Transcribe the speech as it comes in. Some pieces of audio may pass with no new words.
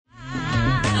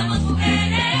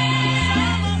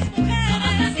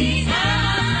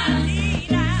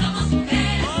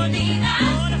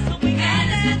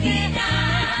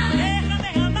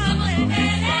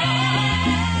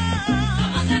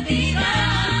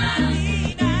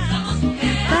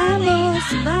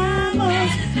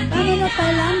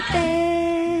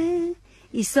adelante.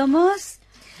 Y somos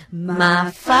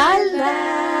Mafalda.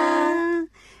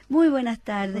 Muy buenas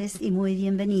tardes y muy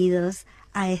bienvenidos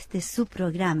a este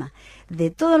subprograma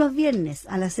de todos los viernes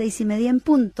a las 6:30 en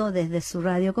punto desde su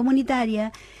radio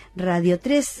comunitaria, Radio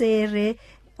 3CR,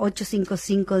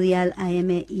 855 dial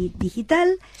AM y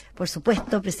digital, por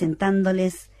supuesto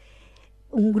presentándoles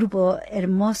un grupo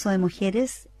hermoso de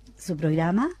mujeres, su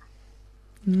programa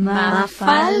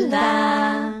Mafalda.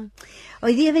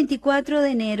 Hoy día es 24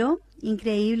 de enero,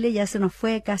 increíble, ya se nos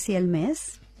fue casi el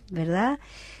mes, ¿verdad?,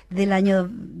 del año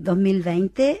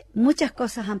 2020. Muchas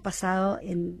cosas han pasado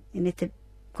en este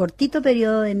cortito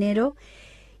periodo de enero,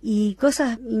 y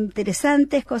cosas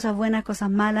interesantes, cosas buenas,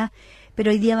 cosas malas, pero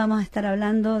hoy día vamos a estar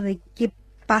hablando de qué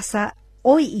pasa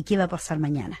hoy y qué va a pasar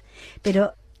mañana.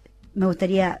 Pero me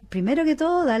gustaría, primero que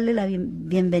todo, darle la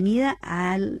bienvenida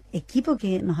al equipo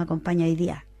que nos acompaña hoy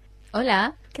día.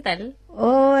 Hola, ¿qué tal?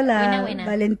 Hola, buena.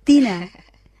 Valentina.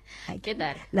 ¿Qué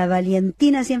tal? La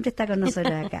Valentina siempre está con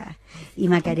nosotros acá. Y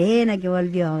Macarena, que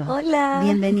volvió. Hola.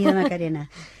 Bienvenida, Macarena.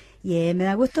 Y me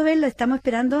da gusto verlo. Estamos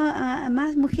esperando a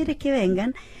más mujeres que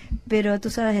vengan, pero tú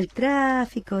sabes, el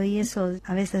tráfico y eso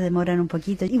a veces demoran un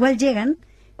poquito. Igual llegan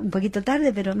un poquito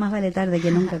tarde, pero más vale tarde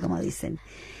que nunca, como dicen.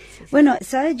 Sí. Bueno,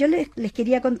 ¿sabes? Yo les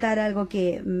quería contar algo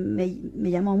que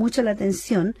me llamó mucho la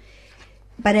atención,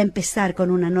 para empezar con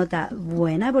una nota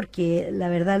buena, porque la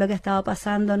verdad lo que ha estado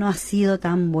pasando no ha sido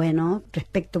tan bueno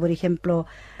respecto, por ejemplo,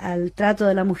 al trato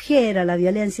de la mujer, a la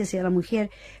violencia hacia la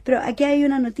mujer. Pero aquí hay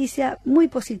una noticia muy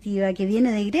positiva que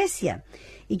viene de Grecia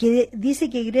y que dice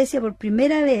que Grecia por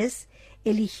primera vez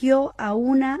eligió a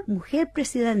una mujer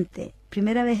presidente.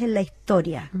 Primera vez en la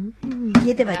historia.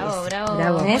 ¿Qué te parece?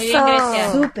 Bravo. Muy bien,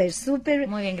 Grecia. Súper.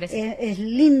 Muy bien, Grecia. Es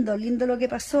lindo lo que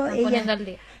pasó. Ella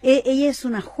es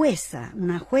una jueza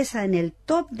en el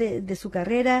top de su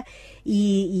carrera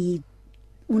y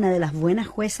una de las buenas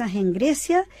juezas en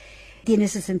Grecia. Tiene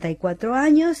 64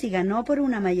 años y ganó por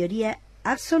una mayoría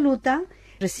absoluta.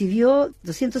 Recibió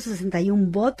 261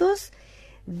 votos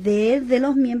de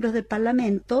los miembros del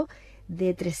Parlamento.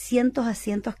 De 300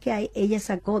 asientos que hay, ella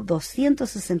sacó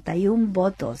 261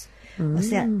 votos. O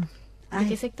sea, ¿en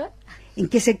qué sector? ¿En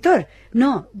qué sector?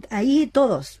 No, ahí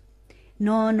todos.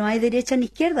 No hay derecha ni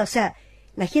izquierda. O sea,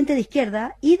 la gente de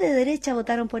izquierda y de derecha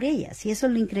votaron por ella. Y eso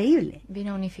es lo increíble.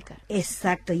 Vino a unificar.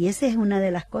 Exacto, y esa es una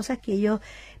de las cosas que ellos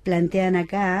plantean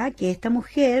acá, que esta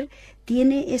mujer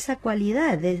tiene esa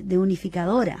cualidad de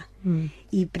unificadora.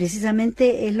 Y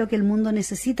precisamente es lo que el mundo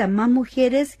necesita, más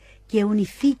mujeres que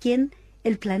unifiquen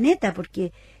el planeta,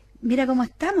 porque mira cómo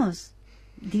estamos,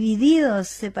 divididos,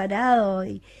 separados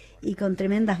y con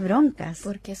tremendas broncas.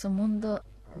 Porque es un mundo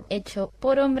hecho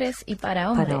por hombres y para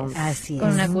hombres. Así con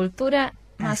es. una cultura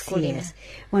masculina. Así es.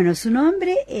 Bueno, su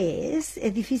nombre es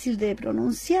difícil de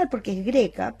pronunciar porque es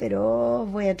greca, pero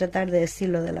voy a tratar de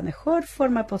decirlo de la mejor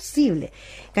forma posible.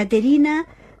 Katerina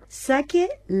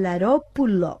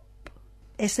Sakellaropoulou.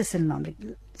 Ese es el nombre.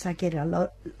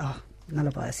 No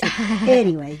lo puedo decir.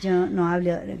 Anyway, yo no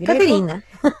hablo greco. Caterina.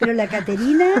 Pero la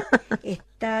Caterina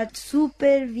está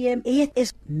súper bien. Ella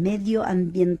es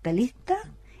medioambientalista,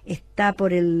 está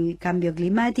por el cambio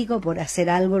climático, por hacer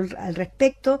algo al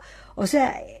respecto. O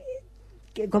sea,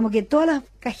 como que todas las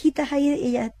cajitas ahí,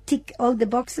 ella tick all the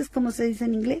boxes, como se dice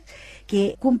en inglés,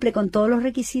 que cumple con todos los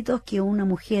requisitos que una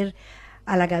mujer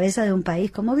a la cabeza de un país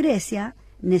como Grecia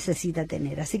necesita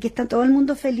tener. Así que está todo el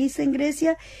mundo feliz en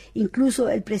Grecia, incluso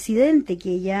el presidente,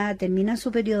 que ya termina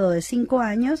su periodo de 5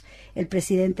 años, el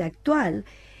presidente actual,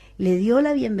 le dio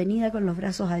la bienvenida con los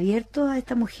brazos abiertos a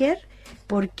esta mujer,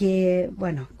 porque,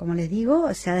 bueno, como les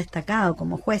digo, se ha destacado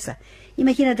como jueza.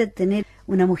 Imagínate tener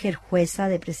una mujer jueza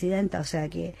de presidenta, o sea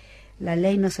que la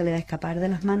ley no se le va a escapar de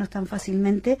las manos tan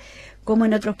fácilmente como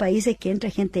en otros países, que entra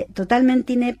gente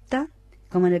totalmente inepta,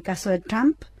 como en el caso de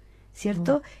Trump,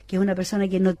 ¿cierto? Que es una persona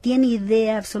que no tiene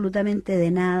idea absolutamente de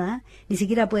nada, ni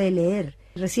siquiera puede leer.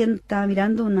 Recién estaba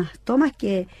mirando unas tomas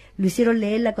que lo hicieron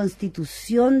leer la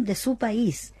Constitución de su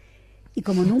país, y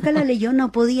como nunca la leyó,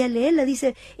 no podía leerla.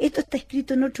 Dice, esto está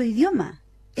escrito en otro idioma.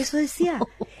 Eso decía.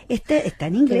 Está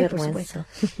en inglés, por supuesto,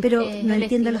 pero no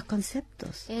entiende los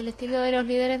conceptos. El estilo de los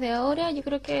líderes de ahora, yo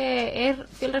creo que es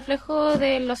el reflejo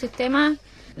de los sistemas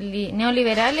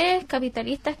neoliberales,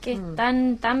 capitalistas, que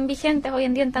están tan vigentes hoy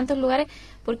en día en tantos lugares,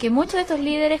 porque muchos de estos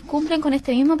líderes cumplen con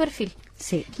este mismo perfil.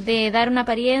 Sí. De dar una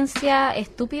apariencia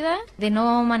estúpida, de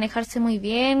no manejarse muy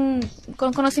bien,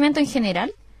 con conocimiento en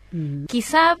general.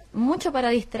 Quizá mucho para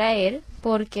distraer,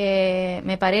 porque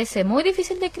me parece muy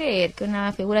difícil de creer que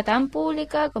una figura tan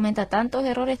pública cometa tantos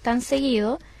errores tan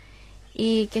seguidos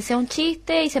y que sea un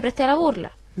chiste y se preste a la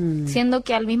burla. siendo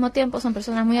que al mismo tiempo son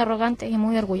personas muy arrogantes y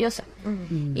muy orgullosas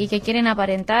y que quieren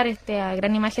aparentar esta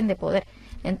gran imagen de poder.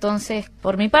 Entonces,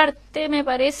 por mi parte, me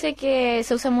parece que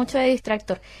se usa mucho de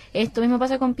distractor. Esto mismo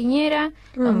pasa con Piñera,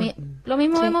 lo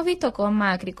mismo hemos visto con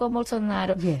Macri, con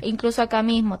Bolsonaro, incluso acá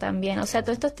mismo también. O sea,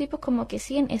 todos estos tipos como que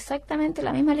siguen exactamente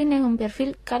la misma línea, en un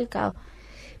perfil calcado.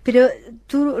 Pero,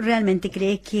 ¿tú realmente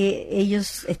crees que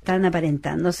ellos están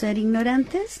aparentando ser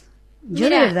ignorantes? Yo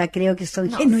Mira, de verdad creo que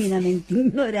son genuinamente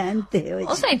ignorantes. Oye.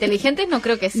 O sea, inteligentes no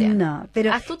creo que sean. No,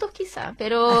 pero astutos quizá,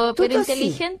 pero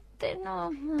inteligentes no.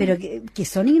 Pero que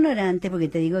son ignorantes, porque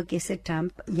te digo que ese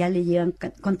Trump ya le llevan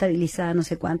contabilizadas no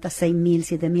sé cuántas, 6.000,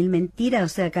 7.000 mentiras.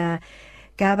 O sea, cada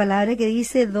palabra que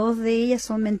dice, 2 de ellas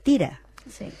son mentiras.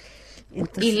 Sí.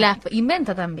 Entonces, Y las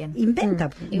inventa también. Inventa.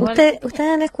 Igual- ¿Ustedes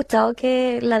han escuchado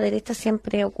que la derecha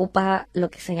siempre ocupa lo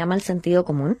que se llama el sentido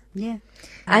común? Yeah.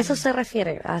 A eso se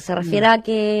refiere. Se refiere a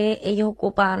que ellos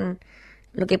ocupan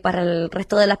lo que para el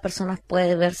resto de las personas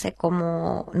puede verse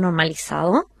como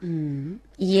normalizado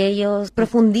y ellos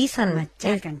profundizan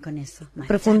Machacan con eso.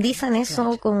 profundizan eso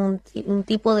claro. con un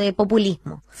tipo de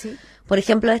populismo. Sí. Por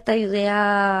ejemplo, esta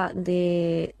idea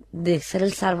de ser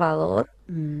el Salvador.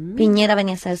 Piñera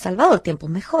venía a ser el Salvador, tiempos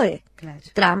mejores. Claro.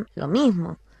 Trump, lo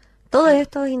mismo. Todos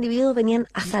estos individuos venían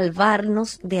a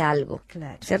salvarnos de algo,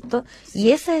 Claro. ¿cierto?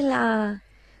 Y esa es la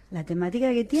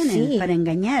temática que tienen Sí, para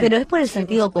engañar. pero es por el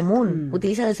sentido común.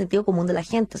 Utilizan el sentido común de la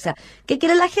gente. O sea, ¿qué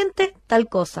quiere la gente? Tal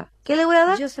cosa. ¿Qué le voy a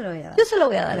dar? Yo se lo voy a dar. Yo se lo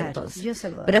voy a dar, Claro, entonces. yo se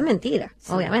lo doy. Pero es mentira,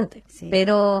 Sí, obviamente. sí.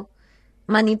 Pero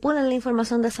manipulan la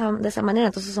información de esa manera,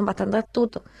 entonces son bastante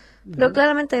astutos. Pero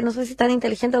claramente no sé si tan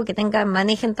inteligentes o que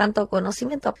manejen tanto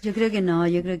conocimiento. Yo creo que no,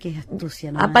 yo creo que es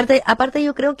astucia. ¿No? Aparte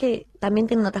yo creo que también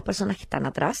tienen otras personas que están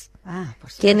atrás, Por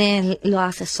supuesto. quienes los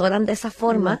asesoran de esa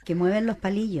forma. Que mueven los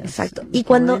palillos. Exacto. Y Y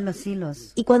cuando mueven los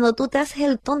hilos. y cuando tú te haces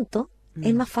el tonto,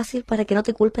 es más fácil para que no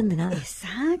te culpen de nada.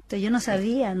 Exacto, yo no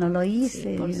sabía, no lo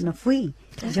hice, por yo no fui.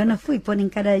 Yo no fui, ponen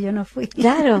cara de yo no fui.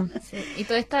 Claro. Sí, y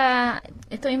todo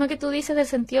esto mismo que tú dices del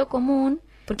sentido común,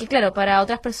 porque claro, para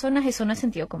otras personas eso no es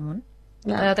sentido común.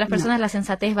 No, Para otras personas la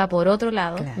sensatez va por otro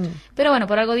lado. Claro. Pero bueno,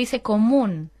 por algo dice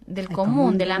común, del El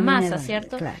común, de la masa, denominador,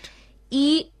 ¿cierto? Claro.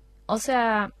 Y, o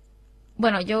sea,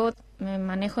 bueno, yo me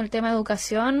manejo el tema de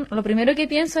educación, lo primero que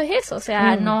pienso es eso, o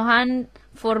sea, nos han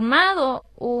formado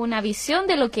una visión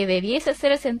de lo que debiese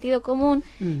ser el sentido común,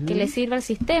 que le sirva al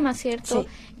sistema, ¿cierto? Sí.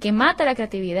 Que mata la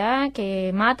creatividad,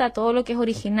 que mata todo lo que es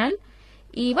original.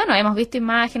 Y bueno, hemos visto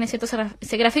imágenes, ¿cierto?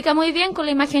 Se grafica muy bien con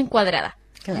la imagen cuadrada.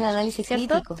 El análisis ¿Cierto?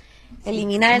 crítico.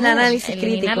 Eliminar el análisis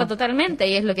Eliminarlo crítico. totalmente,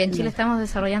 y es lo que en Chile estamos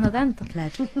desarrollando tanto.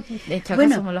 Claro. De hecho, acá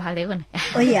Bueno. somos los alegones.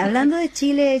 Oye, hablando de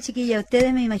Chile, chiquilla,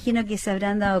 ustedes me imagino que se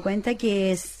habrán dado cuenta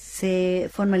que se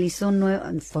formalizó un nuevo,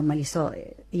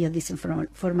 ellos dicen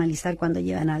formalizar cuando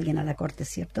llevan a alguien a la corte,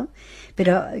 ¿cierto?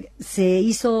 Pero se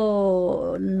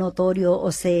hizo notorio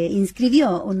o se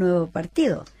inscribió un nuevo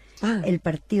partido, el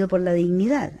Partido por la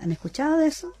Dignidad. ¿Han escuchado de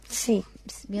eso? Sí.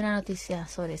 Vi una noticia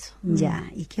sobre eso. Ya,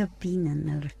 ¿y qué opinan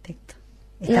al respecto?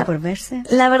 ¿Está por verse?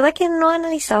 La verdad que no he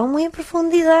analizado muy en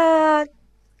profundidad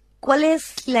cuál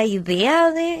es la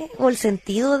idea o el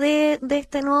sentido de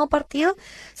este nuevo partido.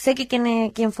 Sé que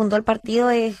quien fundó el partido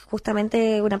es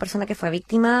justamente una persona que fue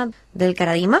víctima del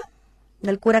Caradima,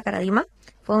 del cura Caradima.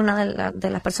 Fue una de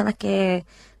las personas que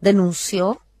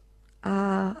denunció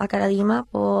a Caradima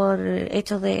por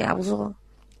hechos de abuso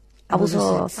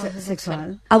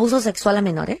sexual. abuso sexual a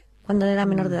menores, cuando era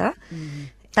menor de edad.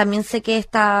 También sé que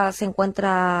se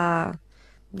encuentra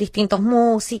distintos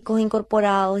músicos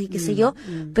incorporados y qué sé yo,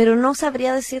 pero no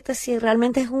sabría decirte si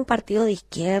realmente es un partido de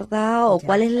izquierda o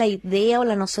cuál es la idea o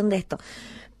la noción de esto.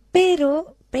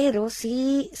 Pero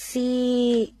sí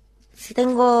he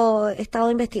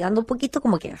estado investigando un poquito,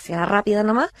 como que hacía rápida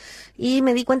nomás, y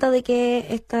me di cuenta de que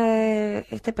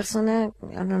esta persona,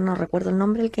 no recuerdo el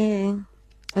nombre, el que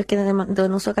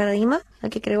denunció a Caradima, el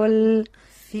que creó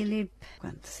Philip,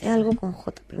 ¿cuánto? es algo con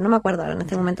J, pero no me acuerdo ahora en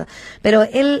este momento. Pero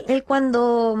él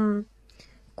cuando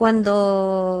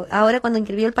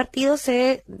inscribió el partido,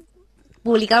 se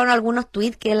publicaron algunos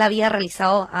tweets que él había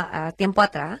realizado a tiempo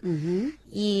atrás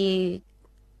y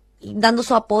dando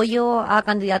su apoyo a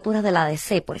candidaturas de la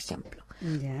ADC, por ejemplo.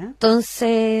 Ya.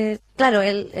 Entonces, claro,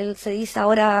 él se dice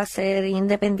ahora ser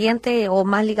independiente o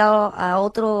más ligado a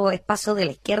otro espacio de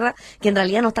la izquierda, que en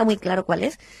realidad no está muy claro cuál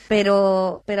es,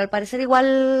 pero al parecer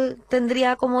igual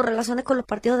tendría como relaciones con los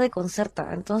partidos de Concerta.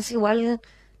 Entonces igual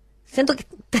siento que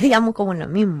estaríamos como en lo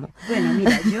mismo. Bueno,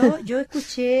 mira, yo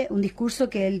escuché un discurso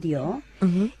que él dio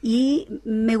y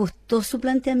me gustó su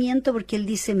planteamiento porque él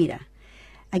dice, mira,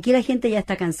 aquí la gente ya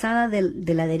está cansada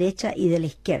de la derecha y de la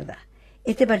izquierda.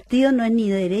 Este partido no es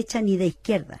ni de derecha ni de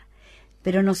izquierda.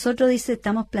 Pero nosotros, dice,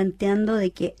 estamos planteando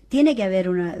de que tiene que haber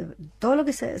todo lo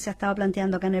que se ha estado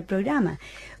planteando acá en el programa,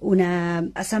 una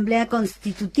asamblea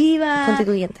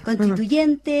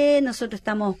constituyente, nosotros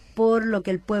estamos por lo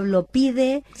que el pueblo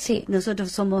pide, Sí.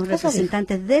 nosotros somos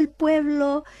representantes del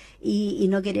pueblo y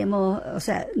no queremos, o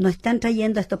sea, nos están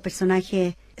trayendo a estos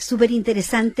personajes súper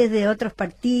interesantes de otros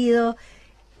partidos.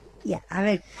 Ya, a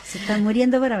ver, se están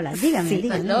muriendo por hablar, dígame, Sí,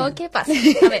 dígame. Lo que pasa,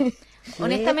 a ver, ¿Qué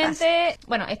honestamente,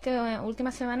 bueno, esta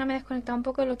última semana me he desconectado un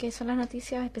poco de lo que son las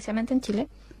noticias, especialmente en Chile.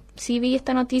 Sí vi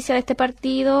esta noticia de este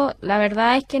partido, la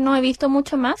verdad es que no he visto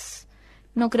mucho más,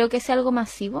 no creo que sea algo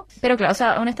masivo, pero claro, o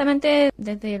sea, honestamente,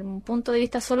 desde un punto de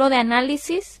vista solo de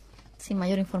análisis, sin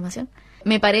mayor información,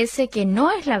 me parece que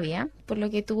no es la vía, por lo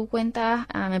que tú cuentas,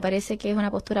 me parece que es una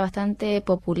postura bastante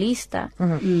populista.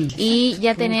 Y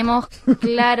ya tenemos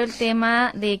claro el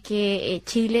tema de que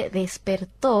Chile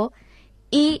despertó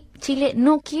y Chile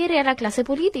no quiere a la clase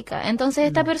política. Entonces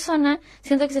esta persona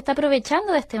siento que se está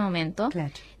aprovechando de este momento.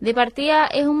 Claro. De partida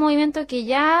es un movimiento que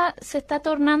ya se está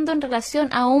tornando en relación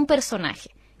a un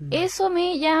personaje. Eso a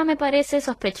mí ya me parece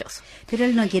sospechoso. Pero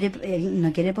él no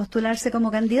quiere postularse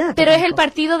como candidato. Pero es el tampoco.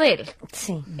 partido de él.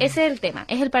 Sí. Ese es el tema,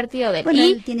 es el partido de él. Bueno,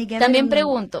 Y él tiene que haber también un-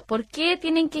 pregunto, ¿por qué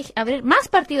tienen que haber más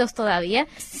partidos todavía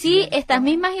si estas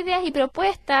mismas ideas y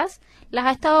propuestas las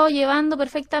ha estado llevando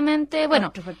perfectamente, bueno,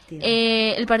 Otro partido.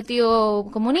 el Partido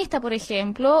Comunista, por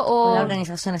ejemplo, o... Las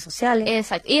organizaciones sociales.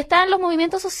 Exacto. Y están los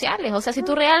movimientos sociales. O sea, si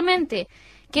tú realmente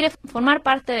quieres formar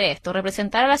parte de esto,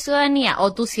 representar a la ciudadanía,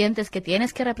 o tú sientes que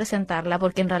tienes que representarla,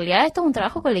 porque en realidad esto es un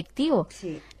trabajo colectivo.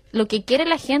 Sí. Lo que quiere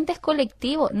la gente es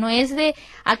colectivo, no es de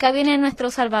acá viene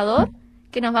nuestro Salvador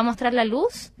que nos va a mostrar la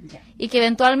luz Ya. y que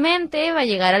eventualmente va a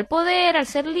llegar al poder, al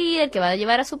ser líder, que va a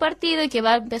llevar a su partido y que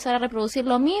va a empezar a reproducir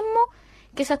lo mismo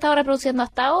que se ha estado reproduciendo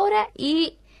hasta ahora,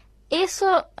 y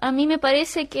eso a mí me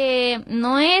parece que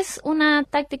no es una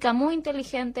táctica muy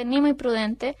inteligente ni muy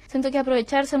prudente. Siento que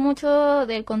aprovecharse mucho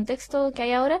del contexto que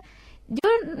hay ahora, yo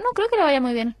no creo que le vaya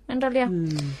muy bien, en realidad.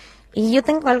 Y yo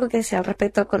tengo algo que decir al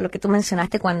respecto con lo que tú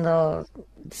mencionaste cuando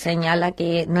señala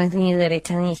que no es ni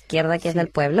derecha ni izquierda, que es del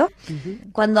pueblo.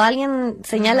 Cuando alguien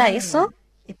señala eso,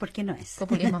 ¿Y por qué no es?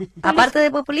 Populismo. aparte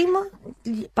de populismo,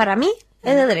 para mí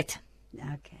es de derecha.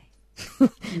 Ok.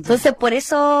 Entonces, por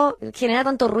eso genera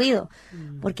tanto ruido.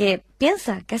 Porque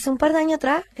piensa que hace un par de años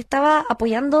atrás estaba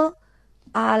apoyando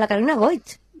a la Carolina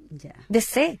Goich, Ya.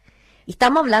 DC. Y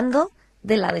estamos hablando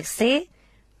de la DC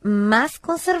más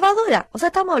conservadora. O sea,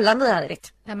 estamos hablando de la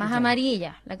derecha. La más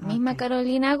amarilla, la misma Ok.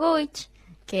 Carolina Goich,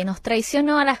 que nos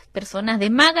traicionó a las personas de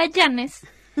Magallanes,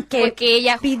 Que porque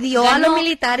ella pidió a ganó- los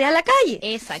militares a la calle.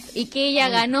 Exacto, y que ella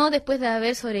ganó después de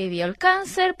haber sobrevivido al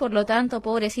cáncer, por lo tanto,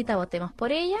 pobrecita, votemos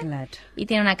por ella. Claro. Y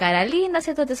tiene una cara linda,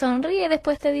 ¿cierto? Te sonríe y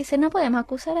después te dice, no podemos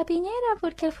acusar a Piñera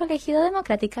porque él fue elegido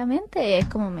democráticamente. Es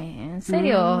como, en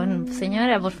serio,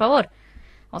 señora, por favor.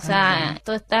 O sea,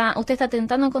 usted está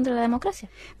atentando contra la democracia.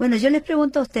 Bueno, yo les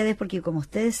pregunto a ustedes, porque como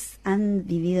ustedes han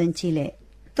vivido en Chile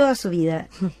toda su vida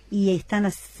y están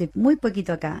hace muy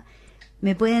poquito acá,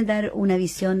 ¿me pueden dar una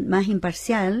visión más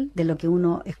imparcial de lo que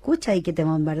uno escucha y que te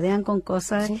bombardean con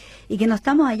cosas y que no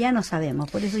estamos allá, no sabemos?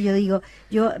 Por eso yo digo,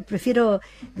 yo prefiero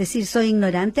decir soy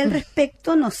ignorante al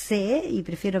respecto, no sé, y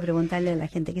prefiero preguntarle a la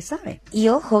gente que sabe. Y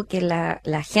ojo que la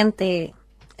gente,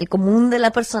 el común de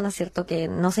la persona, ¿cierto? Que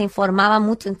no se informaba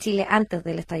mucho en Chile antes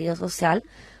del estallido social,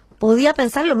 podía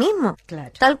pensar lo mismo.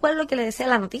 Claro. Tal cual lo que le decía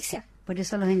la noticia. Por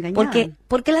eso los engañaban.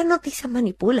 Porque las noticias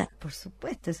manipulan. Por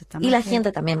supuesto, eso está Y más la que-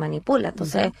 gente también manipula.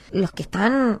 Entonces, los que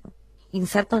están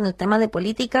insertos en el tema de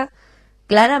política,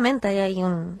 claramente ahí hay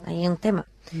un tema.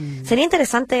 Sería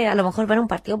interesante a lo mejor ver un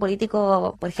partido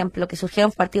político, por ejemplo, que surgiera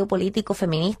un partido político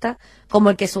feminista como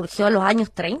el que surgió en los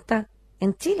años 30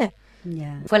 en Chile.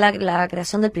 Ya. Fue la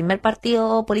creación del primer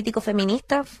partido político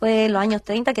feminista, fue en los años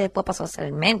 30, que después pasó a ser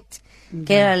el MENCH,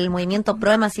 que era el Movimiento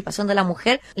Pro Emancipación de la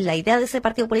Mujer. La idea de ese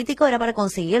partido político era para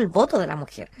conseguir el voto de la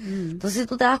mujer. Entonces, si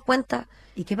tú te das cuenta,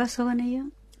 ¿Y qué pasó con ellos?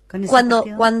 ¿Con ese cuando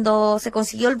partido? se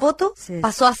consiguió el voto, Sí.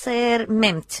 pasó a ser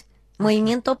MEMCH.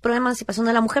 Movimiento Pro Emancipación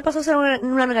de la Mujer pasó a ser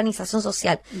una organización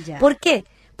social. Ya. ¿Por qué?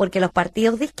 Porque los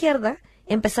partidos de izquierda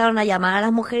empezaron a llamar a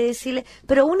las mujeres y decirles,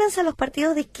 pero únanse a los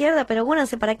partidos de izquierda, pero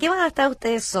únanse, ¿para qué van a estar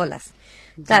ustedes solas?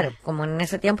 Claro, como en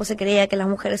ese tiempo se creía que las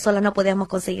mujeres solas no podíamos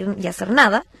conseguir y hacer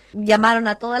nada, llamaron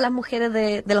a todas las mujeres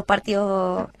de los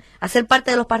partidos a ser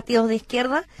parte de los partidos de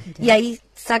izquierda y ahí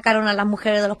sacaron a las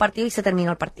mujeres de los partidos y se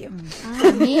terminó el partido.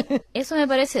 A mí eso me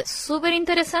parece súper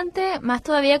interesante, más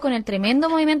todavía con el tremendo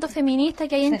movimiento feminista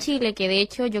que hay en Chile, que de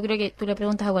hecho yo creo que tú le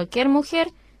preguntas a cualquier mujer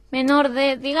menor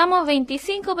de, digamos,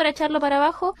 25 para echarlo para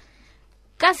abajo,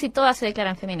 casi todas se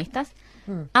declaran feministas.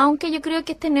 Aunque yo creo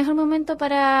que este no es el momento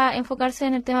para enfocarse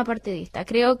en el tema partidista.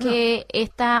 Creo que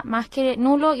está más que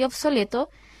nulo y obsoleto.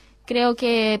 Creo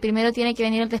que primero tiene que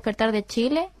venir el despertar de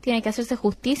Chile, tiene que hacerse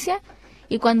justicia,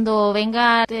 y cuando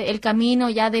venga el camino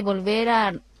ya de volver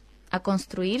a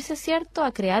construirse, ¿cierto?,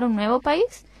 a crear un nuevo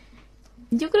país,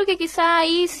 yo creo que quizá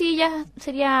ahí sí ya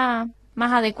sería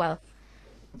más adecuado.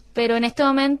 Pero en este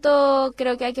momento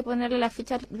creo que hay que ponerle la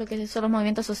ficha a lo que son los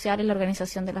movimientos sociales, la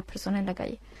organización de las personas en la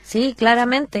calle. Sí,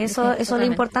 claramente, eso es lo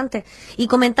importante. Y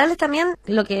comentarles también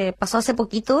lo que pasó hace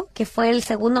poquito, que fue el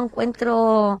segundo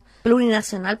encuentro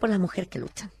plurinacional por las mujeres que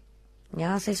luchan.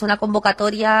 Ya se hizo una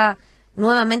convocatoria,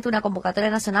 nuevamente una convocatoria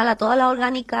nacional a todas las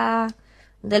orgánicas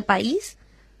del país,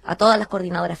 a todas las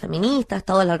coordinadoras feministas,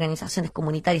 todas las organizaciones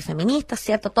comunitarias feministas,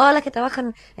 ¿cierto? Todas las que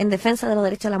trabajan en defensa de los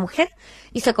derechos de la mujer,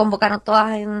 y se convocaron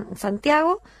todas en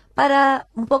Santiago para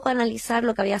un poco analizar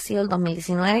lo que había sido el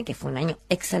 2019, que fue un año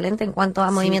excelente en cuanto a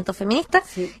movimientos feministas,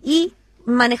 y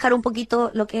manejar un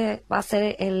poquito lo que va a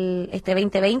ser este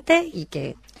 2020, y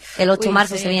que el 8 de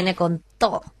marzo se viene con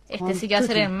todo. Este sí que va a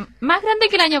ser más grande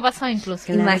que el año pasado incluso.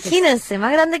 Claro. Imagínense,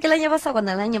 más grande que el año pasado,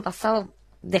 cuando el año pasado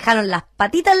dejaron las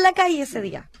patitas en la calle ese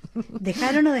día.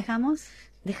 ¿Dejaron o dejamos?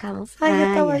 Dejamos. Ay, yo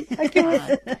estaba ahí. Ay, qué bueno.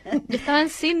 Yo estaba en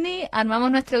Sydney,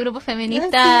 armamos nuestro grupo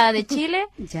feminista de Chile,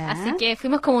 así que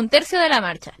fuimos como un tercio de la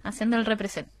marcha, haciendo el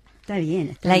represent. Está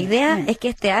bien. La idea es que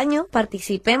este año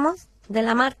participemos de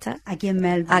la marcha aquí en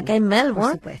Melbourne, acá en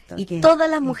Melbourne, por supuesto, y todas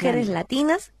las mujeres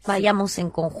latinas vayamos en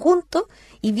conjunto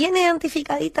y bien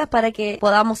identificaditas para que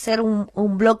podamos ser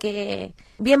un bloque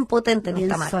bien potente en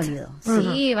esta marcha. Sólido.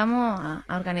 Sí, vamos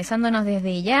organizándonos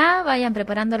desde ya, vayan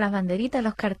preparando las banderitas,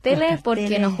 los carteles,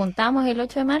 porque nos juntamos el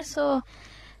 8 de marzo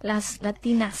las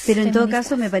latinas. Pero en todo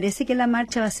caso me parece que la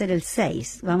marcha va a ser el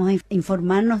 6. Vamos a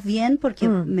informarnos bien, porque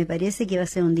me parece que va a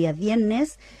ser un día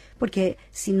viernes, porque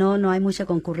si no, no hay mucha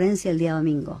concurrencia el día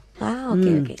domingo.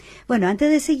 Ok. Bueno,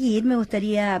 antes de seguir, me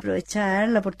gustaría aprovechar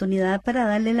la oportunidad para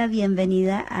darle la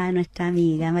bienvenida a nuestra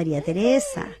amiga María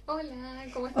Teresa. Hola,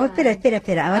 ¿cómo están?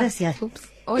 Espera, ahora sí.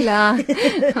 Hola,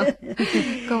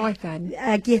 ¿cómo están?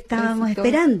 Aquí estábamos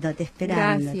esperándote.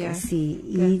 Gracias. Sí.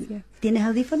 ¿Y tienes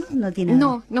audífonos? No tienes.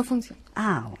 No funciona.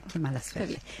 Qué mala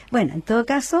suerte. Bueno, en todo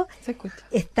caso, Se escucha.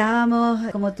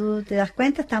 estábamos, como tú te das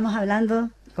cuenta, estamos hablando,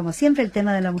 como siempre, el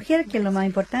tema de la mujer, que es lo más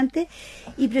importante,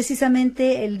 y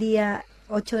precisamente el día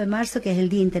 8 de marzo, que es el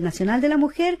Día Internacional de la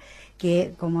Mujer,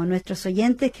 que como nuestros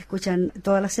oyentes que escuchan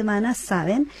todas las semanas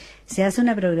saben, se hace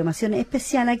una programación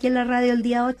especial aquí en la radio el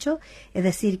día 8, es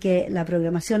decir, que la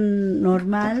programación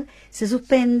normal se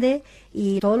suspende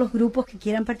y todos los grupos que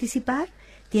quieran participar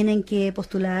tienen que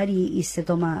postular y se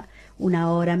toma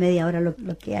una hora, media hora,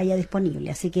 lo que haya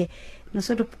disponible. Así que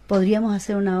nosotros podríamos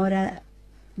hacer una hora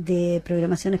de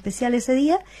programación especial ese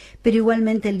día, pero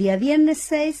igualmente el día viernes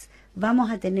 6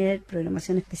 vamos a tener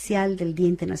programación especial del Día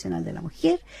Internacional de la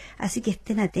Mujer, así que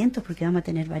estén atentos porque vamos a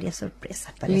tener varias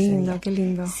sorpresas para ese día. Qué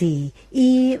lindo. Sí,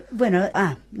 y bueno,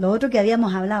 lo otro que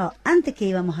habíamos hablado antes que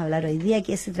íbamos a hablar hoy día,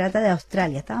 que se trata de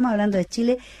Australia. Estábamos hablando de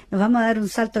Chile, nos vamos a dar un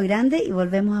salto grande y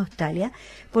volvemos a Australia,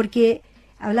 porque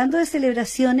hablando de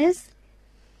celebraciones,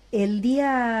 el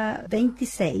día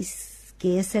 26,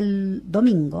 que es el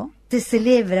domingo, se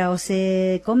celebra o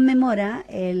se conmemora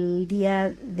el Día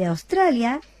de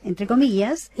Australia, entre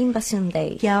comillas, Invasion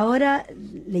Day, que ahora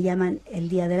le llaman el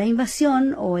Día de la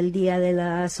Invasión o el Día de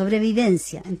la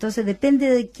Sobrevivencia. Entonces depende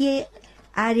de qué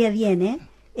área viene,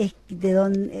 es de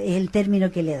dónde es el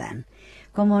término que le dan.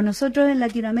 Como nosotros en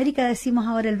Latinoamérica decimos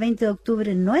ahora el 20 de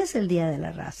octubre no es el Día de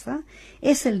la Raza,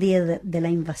 es el Día de la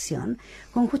Invasión.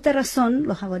 Con justa razón,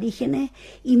 los aborígenes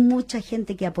y mucha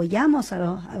gente que apoyamos a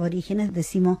los aborígenes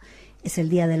decimos es el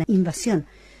Día de la Invasión.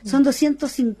 Son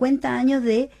 250 años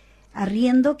de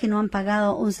arriendo que no han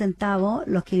pagado un centavo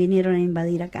los que vinieron a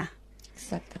invadir acá.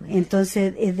 Exactamente.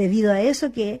 Entonces es debido a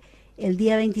eso que el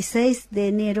día 26 de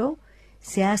enero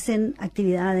se hacen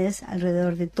actividades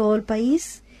alrededor de todo el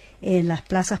país, en las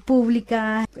plazas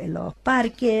públicas, en los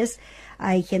parques,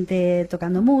 hay gente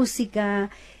tocando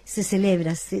música, se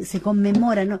celebra, se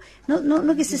conmemora,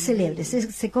 no que se celebre,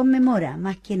 se conmemora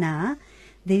más que nada,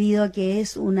 debido a que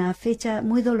es una fecha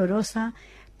muy dolorosa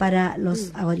para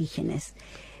los aborígenes.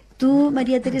 Tú,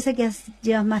 María Teresa, que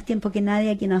llevas más tiempo que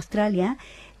nadie aquí en Australia,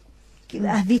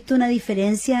 ¿has visto una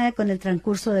diferencia con el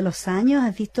transcurso de los años?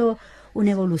 ¿Has visto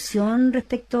una evolución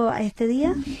respecto a este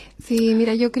día? Sí,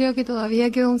 mira, yo creo que todavía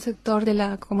queda un sector de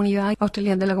la comunidad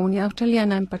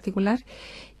australiana en particular,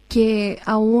 que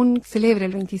aún celebra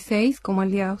el 26 como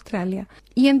el Día de Australia.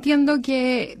 Y entiendo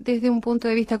que desde un punto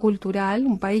de vista cultural,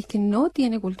 un país que no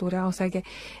tiene cultura, o sea que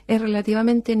es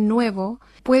relativamente nuevo,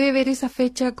 puede ver esa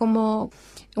fecha como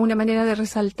una manera de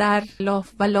resaltar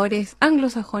los valores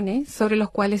anglosajones sobre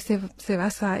los cuales se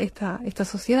basa esta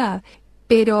sociedad.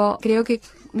 Pero creo que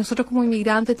nosotros como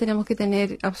inmigrantes tenemos que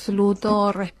tener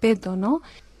absoluto respeto, ¿no?,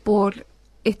 por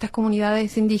estas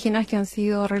comunidades indígenas que han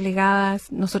sido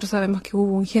relegadas. Nosotros sabemos que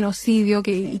hubo un genocidio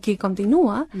y que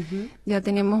continúa. Ya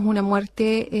tenemos una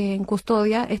muerte en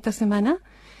custodia esta semana.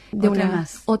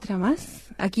 Otra más,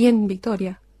 aquí en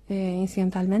Victoria,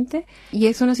 incidentalmente. Y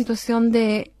es una situación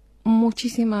de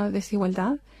muchísima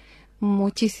desigualdad,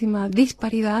 muchísima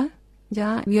disparidad,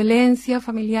 ya violencia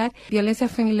familiar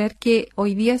que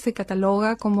hoy día se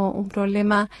cataloga como un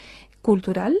problema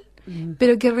cultural,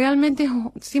 pero que realmente es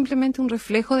simplemente un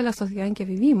reflejo de la sociedad en que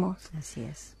vivimos. Así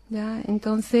es. ¿Ya?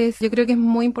 Entonces, yo creo que es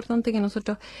muy importante que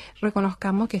nosotros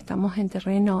reconozcamos que estamos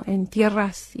en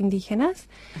tierras indígenas,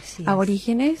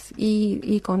 aborígenes,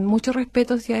 y con mucho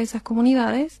respeto hacia esas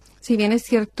comunidades. Si bien es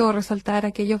cierto resaltar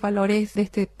aquellos valores de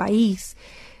este país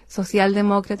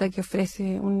socialdemócrata que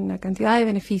ofrece una cantidad de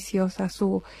beneficios a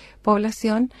su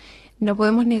población, no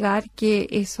podemos negar que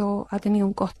eso ha tenido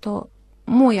un costo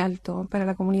muy alto para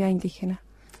la comunidad indígena.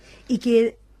 Y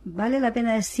que vale la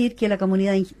pena decir que la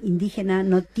comunidad indígena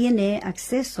no tiene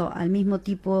acceso al mismo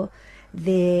tipo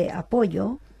de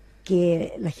apoyo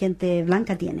que la gente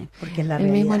blanca tiene, porque es la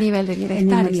realidad. El mismo nivel de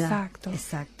bienestar,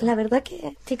 exacto. La verdad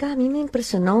que, chicas, a mí me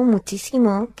impresionó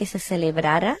muchísimo que se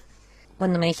celebrara.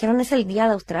 Cuando me dijeron es el Día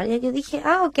de Australia, yo dije,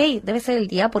 ok, debe ser el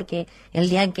día porque el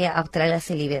día en que Australia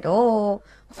se liberó,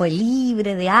 fue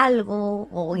libre de algo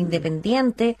o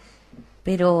independiente.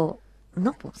 Pero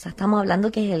no, pues, o sea, estamos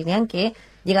hablando que es el día en que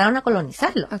llegaron a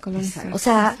colonizarlo. O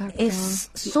sea, es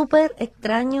súper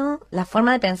extraño la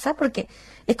forma de pensar, porque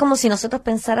es como si nosotros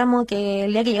pensáramos que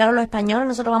el día que llegaron los españoles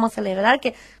nosotros vamos a celebrar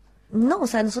que... No, o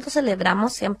sea, nosotros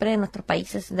celebramos siempre en nuestros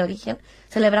países de origen,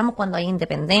 celebramos cuando hay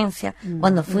independencia,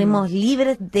 cuando fuimos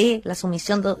libres de la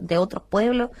sumisión de otros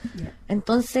pueblos.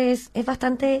 Entonces, es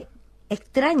bastante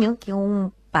extraño que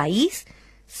un país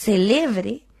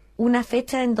celebre una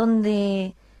fecha en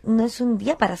donde no es un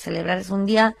día para celebrar, es un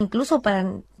día incluso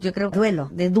para, yo creo,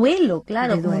 de duelo,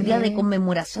 claro, como un día de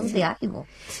conmemoración de algo.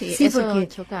 Sí, eso porque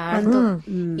choca harto.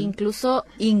 Incluso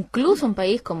un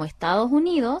país como Estados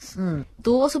Unidos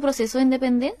tuvo su proceso de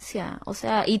independencia, o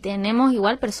sea, y tenemos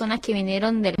igual personas que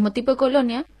vinieron del mismo tipo de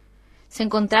colonia, se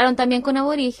encontraron también con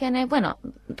aborígenes, bueno,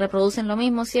 reproducen lo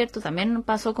mismo, ¿cierto? También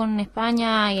pasó con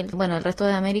España y el resto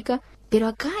de América, pero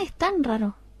acá es tan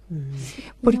raro.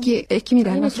 Porque es que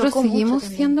mira, nosotros seguimos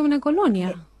siendo una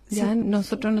colonia. Ya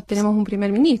nosotros no tenemos un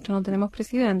primer ministro, no tenemos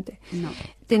presidente.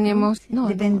 Tenemos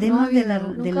nunca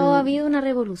ha habido una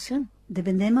revolución.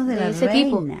 Dependemos de ese reina.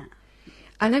 Tipo.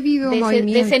 Han habido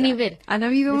movimientos. De ese nivel. Han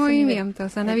habido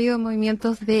movimientos, habido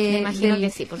movimientos Me imagino que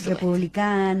sí, por supuesto.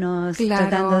 Republicanos,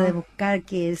 tratando de buscar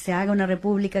que se haga una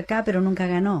república acá, pero nunca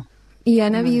ganó. Y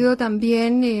han habido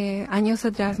también años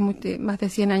atrás, más de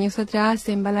 100 años atrás,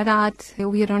 en Ballarat,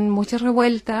 hubieron muchas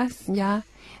revueltas ya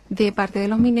de parte de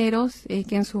los mineros,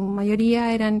 que en su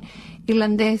mayoría eran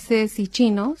irlandeses y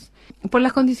chinos, por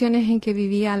las condiciones en que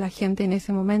vivía la gente en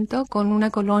ese momento, con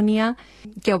una colonia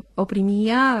que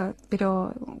oprimía,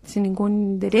 pero sin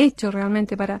ningún derecho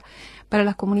realmente para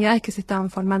las comunidades que se estaban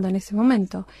formando en ese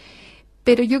momento.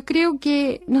 Pero yo creo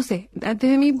que, no sé,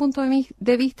 desde mi punto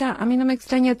de vista, a mí no me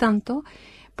extraña tanto,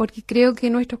 porque creo que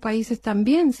nuestros países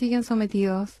también siguen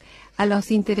sometidos a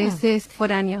los intereses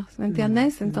foráneos, ¿me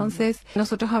entiendes? Entonces,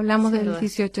 nosotros hablamos del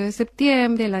 18 de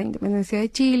septiembre, la independencia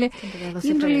de Chile, y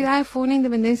en realidad fue una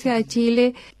independencia de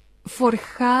Chile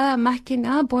forjada más que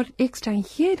nada por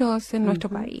extranjeros en nuestro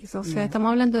país. O sea,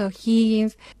 estamos hablando de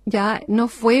O'Higgins, ya no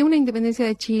fue una independencia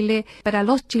de Chile para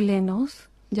los chilenos,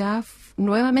 ya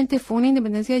nuevamente fue una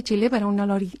independencia de Chile para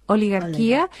una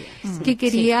oligarquía que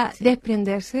quería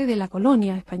desprenderse de la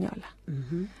colonia española.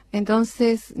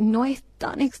 Entonces, no es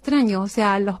tan extraño, o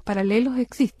sea, los paralelos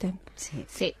existen.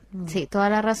 Sí, toda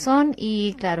la razón,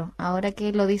 y claro, ahora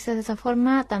que lo dices de esa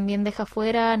forma, también deja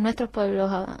fuera nuestros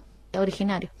pueblos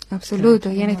originarios. Absoluto,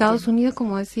 y en Estados Unidos,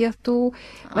 como decías tú,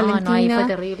 Valentina, ahí fue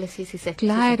terrible, sí.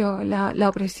 Claro, la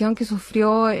opresión que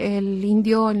sufrió el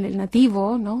indio, el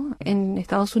nativo, ¿no? En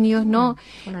Estados Unidos no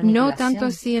tanto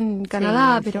así en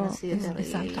Canadá, pero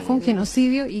exacto, fue un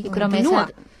genocidio y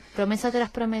continúa. Promesa tras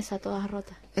promesa, todas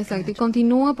rotas. Exacto, y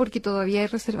continúa porque todavía hay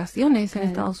reservaciones en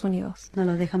Estados Unidos. No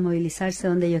los dejan movilizarse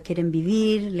donde ellos quieren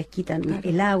vivir, les quitan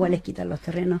el agua, les quitan los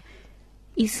terrenos.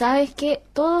 Y sabes que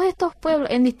todos estos pueblos,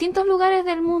 en distintos lugares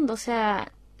del mundo, o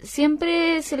sea,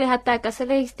 siempre se les ataca, se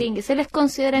les distingue, se les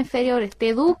considera inferiores, te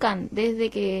educan desde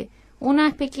que una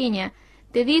es pequeña,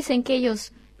 te dicen que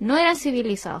ellos no eran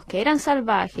civilizados, que eran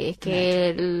salvajes,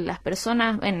 que las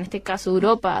personas, en este caso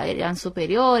Europa, eran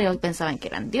superiores, o pensaban que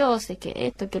eran dioses, que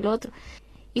esto, que lo otro.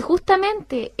 Y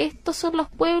justamente estos son los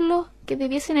pueblos que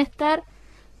debiesen estar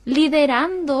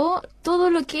liderando todo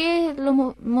lo que es los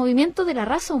movimientos de la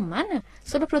raza humana.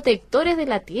 Son los protectores de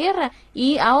la tierra.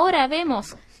 Y ahora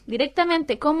vemos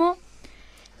directamente cómo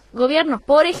gobiernos,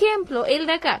 por ejemplo, el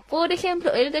de acá, por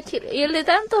ejemplo, el de Chile y el de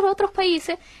tantos otros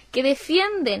países que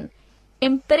defienden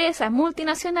empresas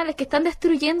multinacionales que están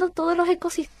destruyendo todos los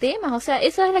ecosistemas. O sea,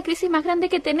 esa es la crisis más grande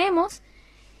que tenemos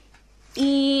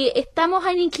y estamos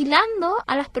aniquilando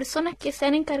a las personas que se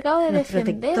han encargado de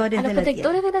defender a los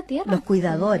protectores de la tierra. Los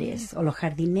cuidadores o los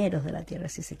jardineros de la tierra,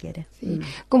 si se quiere. Sí.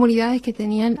 Comunidades que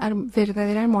tenían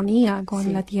verdadera armonía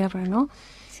con la tierra, ¿no?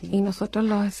 Sí. Y nosotros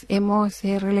los hemos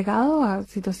relegado a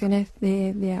situaciones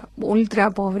de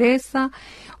ultra pobreza,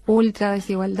 ultra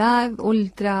desigualdad,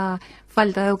 ultra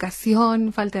falta de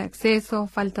educación, falta de acceso,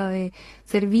 falta de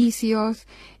servicios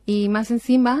y más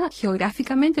encima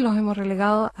geográficamente los hemos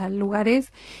relegado a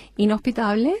lugares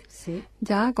inhospitables,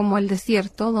 ya como el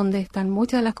desierto, donde están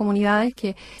muchas de las comunidades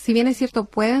que, si bien es cierto,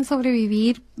 pueden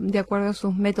sobrevivir de acuerdo a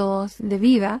sus métodos de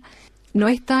vida, no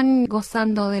están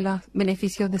gozando de los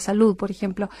beneficios de salud, por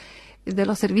ejemplo, de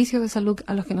los servicios de salud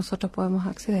a los que nosotros podemos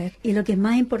acceder. Y lo que es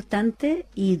más importante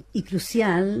y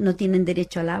crucial, no tienen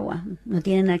derecho al agua, no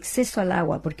tienen acceso al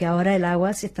agua, porque ahora el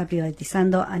agua se está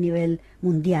privatizando a nivel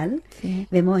mundial. Sí.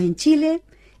 Vemos en Chile,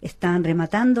 están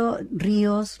rematando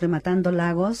ríos, rematando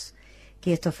lagos,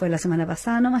 que esto fue la semana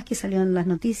pasada nomás que salió en las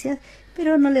noticias,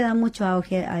 pero no le dan mucho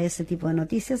auge a ese tipo de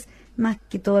noticias, más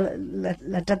que todo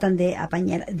la tratan de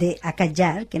apañar, de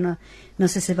acallar, que no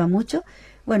se sepa mucho.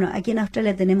 Bueno, aquí en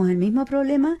Australia tenemos el mismo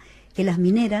problema, que las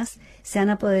mineras se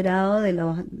han apoderado de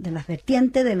las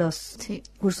vertientes, de los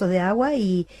cursos de agua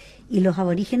y los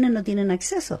aborígenes no tienen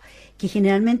acceso, que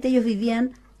generalmente ellos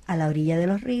vivían a la orilla de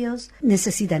los ríos,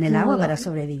 necesitan el agua para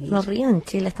sobrevivir. Los ríos en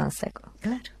Chile están secos.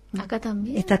 Claro. Acá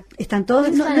también. Están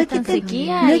todos... No es que estén...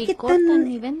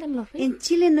 y venden los ríos. En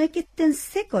Chile no es que estén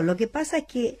secos, lo que pasa es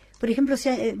que, por ejemplo,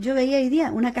 yo veía hoy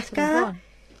día una cascada...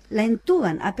 La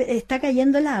entuban, está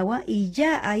cayendo el agua y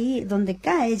ya ahí donde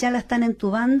cae ya la están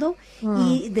entubando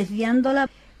y desviándola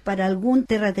para algún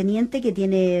terrateniente que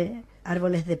tiene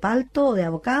árboles de palto o de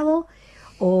abocado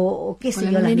o qué sé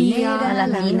yo, las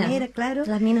mineras, claro.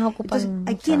 Las minas ocupan.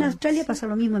 Entonces, aquí en Australia pasa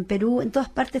lo mismo, en Perú, en todas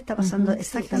partes está pasando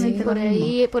exactamente lo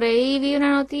mismo. Por ahí vi una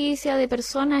noticia de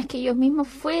personas que ellos mismos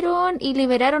fueron y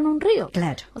liberaron un río.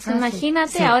 Claro. O sea,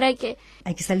 imagínate, ahora hay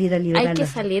que salir a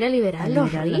liberar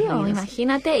los ríos,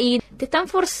 imagínate, y te están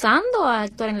forzando a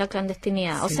actuar en la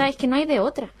clandestinidad. O sea, es que no hay de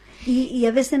otra. Y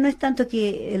a veces no es tanto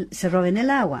que se roben el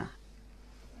agua.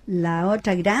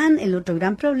 El otro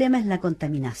gran problema es la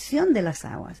contaminación de las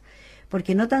aguas,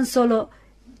 porque no tan solo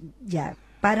ya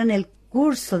paran el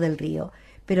curso del río,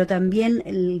 pero también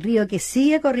el río que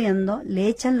sigue corriendo le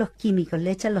echan los químicos,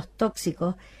 le echan los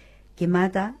tóxicos que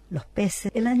mata los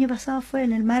peces. El año pasado fue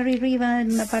en el Murray River,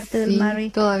 en una parte del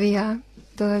Murray. Todavía.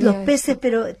 Los peces,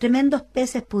 pero tremendos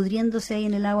peces pudriéndose ahí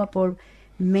en el agua por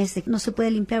meses. No se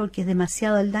puede limpiar porque es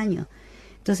demasiado el daño.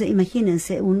 Entonces,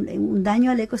 imagínense, un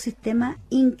daño al ecosistema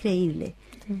increíble.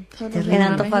 En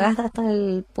Antofagasta está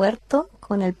el puerto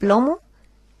con el plomo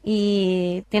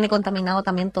y tiene contaminado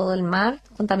también todo el mar,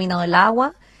 contaminado el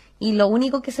agua. Y lo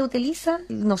único que se utiliza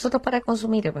nosotros para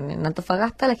consumir, en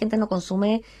Antofagasta la gente no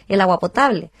consume el agua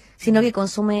potable, sino que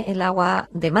consume el agua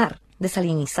de mar,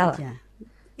 desalinizada. Ya.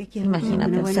 Es que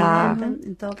imagínate,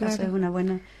 en todo caso es una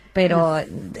buena... Pero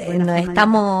nos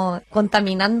estamos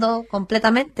contaminando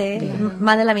completamente.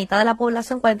 Más de la mitad de la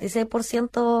población,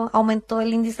 46%, aumentó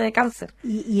el índice de cáncer.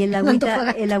 Y el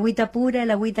agüita pura,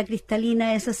 el agüita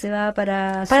cristalina, esa se va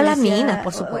para las minas,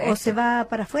 por supuesto. O se va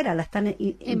para afuera. La están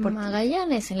en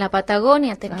Magallanes, en la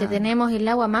Patagonia, que tenemos el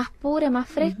agua más pura, más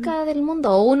fresca del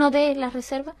mundo, o uno de las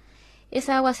reservas.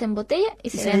 Esa agua se embotella y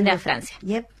se vende a Francia.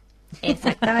 Yep.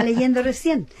 Estaba leyendo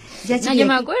recién. Yo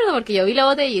me acuerdo porque yo vi la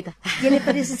botellita. ¿Qué les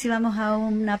parece si vamos a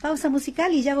una pausa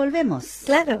musical y ya volvemos?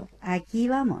 Claro. Aquí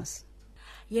vamos.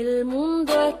 Y el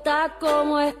mundo está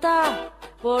como está,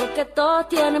 porque todos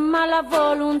tienen mala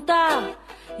voluntad.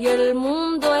 Y el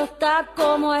mundo está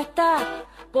como está,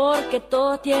 porque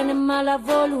todos tienen mala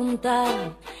voluntad.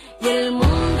 Y el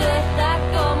mundo está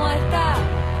como está,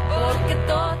 porque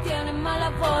todos tienen mala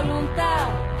voluntad.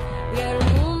 Y el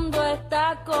mundo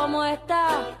está como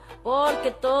está,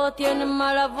 porque todos tienen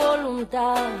mala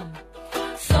voluntad.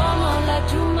 Somos la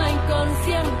chuma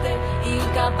inconsciente,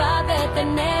 incapaz de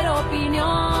tener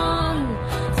opinión.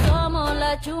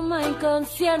 la chuma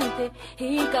inconsciente,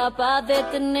 incapaz de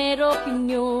tener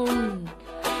opinión.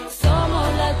 Somos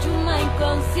la chuma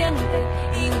inconsciente,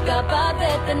 incapaz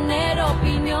de tener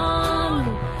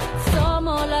opinión.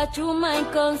 Somos la chuma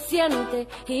inconsciente,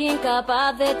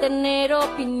 incapaz de tener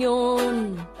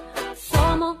opinión.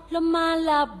 Somos lo mal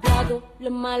hablado,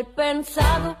 lo mal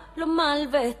pensado, lo mal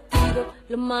vestido,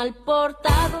 lo mal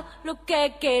portado, lo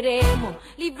que queremos,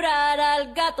 librar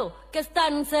al gato que está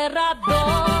encerrado.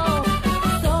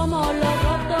 Somos los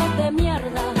rotos de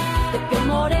mierda, de piel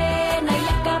morena y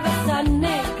la cabeza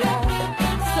negra.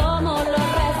 Somos los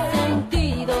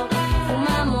resentidos,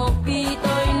 fumamos pito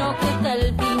y nos gusta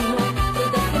el vino. Soy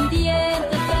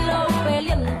descendiente de los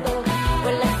pelientos,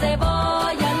 pues la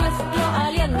cebolla nuestro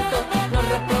aliento. Nos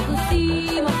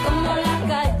reproducimos como la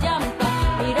callampa,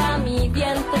 mira mi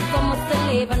diente como se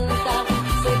levanta.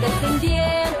 Soy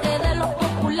descendiente de los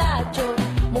populachos,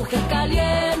 mujer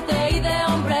caliente y de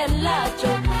hombre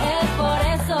lacho. Es por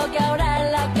eso que ahora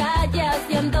en la calle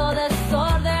haciendo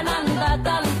desorden anda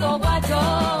tanto guacho.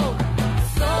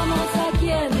 Somos a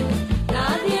quienes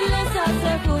nadie les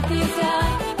hace justicia.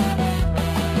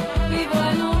 Vivo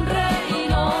en un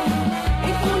reino,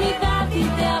 impunidad y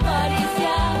de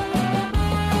avaricia.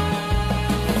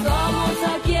 Somos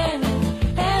a quienes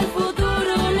el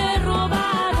futuro le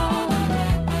robaron.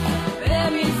 De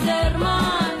mis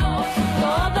hermanos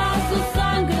toda su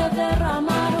sangre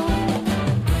derramaron.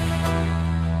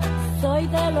 Soy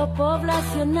de los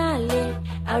poblacionales,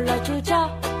 hablo chucha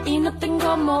y no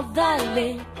tengo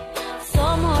modales.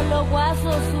 Somos los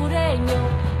guasos sureños,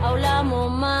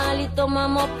 hablamos mal y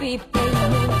tomamos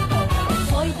pipeño.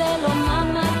 Soy de los más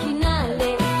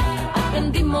marginales,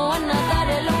 aprendimos a nadar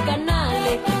en los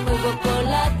canales. Juego con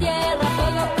la tierra,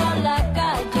 juego con la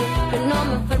calle, pero no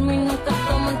me enfermo y nunca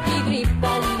tomo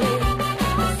antigripales.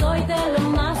 Soy de los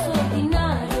más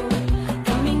ordinarios,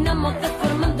 caminamos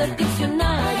deformando el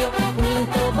diccionario. Un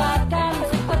lento bacán,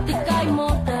 simpática y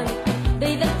mortal, de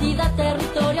identidad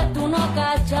territorial tú no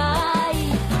cachai.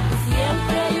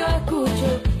 Siempre yo escucho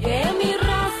que mi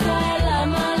raza es la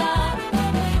mala,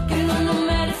 que no nos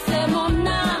merecemos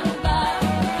nada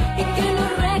y que no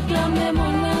reclamemos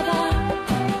nada.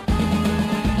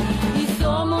 Y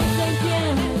somos en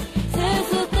quienes se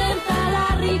sustenta la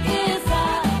riqueza,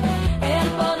 el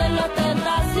poder, la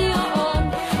ostentación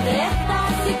de esta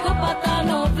psicópata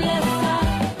nobleza.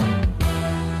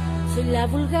 Soy la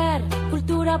vulgar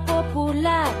cultura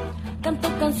popular, canto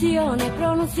canciones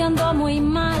pronunciando muy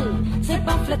mal. Soy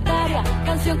panfletaria,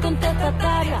 canción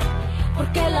contestataria,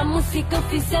 porque la música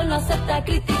oficial no acepta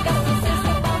críticas.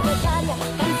 Soy panfletaria,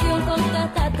 canción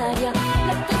contestataria,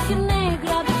 la canción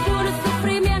negra de puro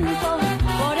sufrimiento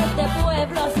por este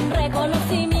pueblo sin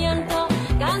reconocimiento.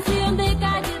 Canción de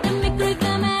calle, de micro y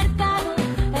de mercado,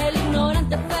 el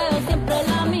ignorante feo siempre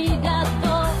la mira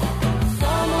todo.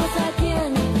 Somos a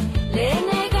quienes le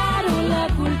negaron la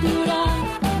cultura.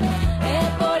 Es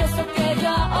por eso que yo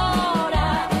ahora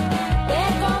te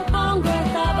compongo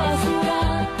esta basura.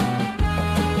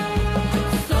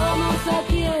 Somos a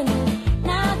quienes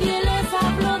nadie les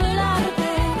habló del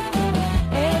arte.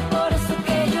 Es por eso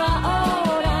que yo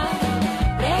ahora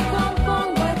te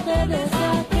compongo este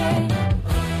desastre.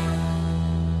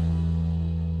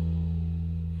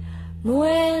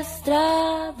 Nuestra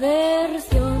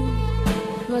versión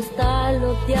no está en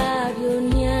los diarios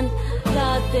ni en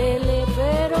la tele,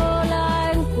 pero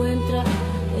la encuentra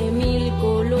de mil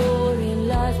colores en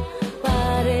las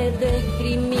paredes.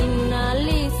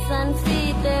 Criminalizan si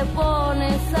te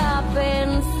pones a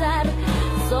pensar.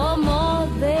 Somos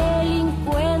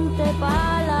delincuentes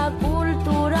para la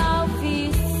cultura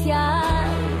oficial.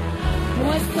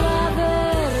 Nuestra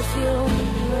versión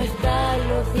no está en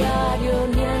los diarios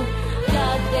ni en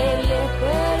la tele,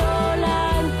 pero la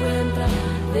encuentra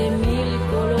de mil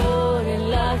colores en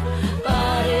las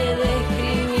paredes.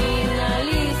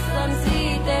 Criminalizan si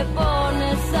te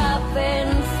pones a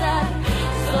pensar.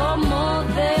 Somos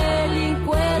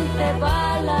delincuentes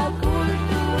para la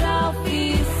cultura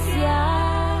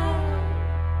oficial.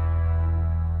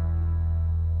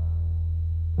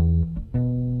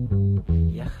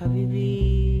 Ya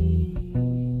Habibi,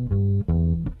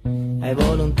 hay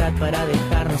voluntad para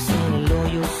dejarnos en el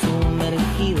hoyo,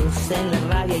 sumergidos en la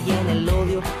rabia y en el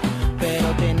odio, pero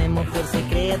tenemos fuerza y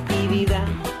creatividad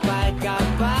para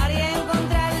escapar y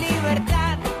encontrar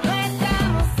libertad. No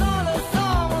estamos solos,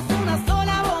 somos una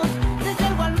sola voz, desde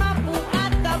el Gualmapu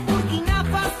hasta Burkina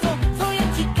Faso. Soy el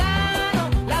chicano,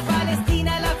 la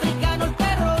palestina, el africano, el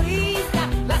terrorista,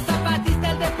 la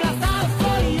zapatista, el desplazado.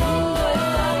 Soy yo.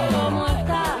 ¿Cómo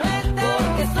está?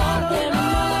 Porque solo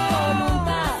tenemos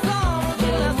voluntad.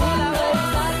 El mundo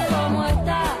está como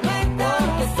está,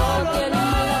 porque solo tenemos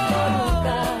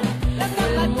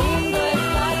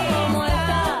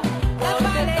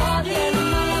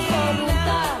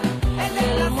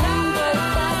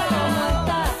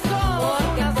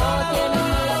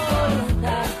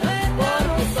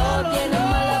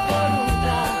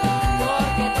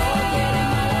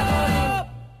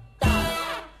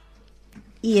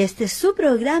Y este es su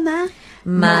programa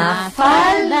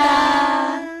Mafalda.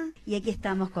 Y aquí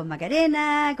estamos con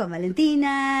Macarena, con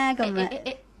Valentina, con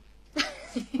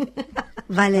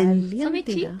Valentina. Son mis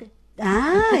chistes.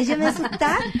 Ah, ya me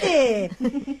asustaste.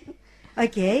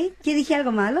 Ok, ¿qué dije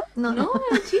algo malo? No, No,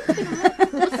 es chiste, no.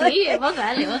 Sí, vos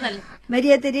dale.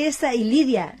 María Teresa y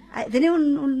Lidia. Tenemos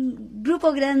un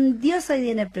grupo grandioso hoy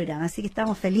día en el programa, así que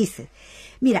estamos felices.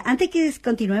 Mira, antes que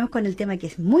continuemos con el tema que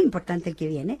es muy importante el que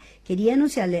viene, quería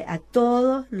anunciarle a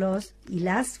todos los y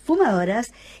las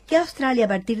fumadoras que Australia a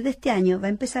partir de este año va a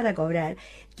empezar a cobrar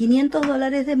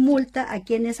 $500 de multa a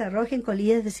quienes arrojen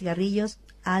colillas de cigarrillos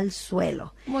al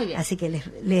suelo. Muy bien. Así que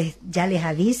ya les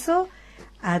aviso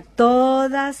a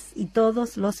todas y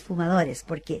todos los fumadores,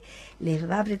 porque les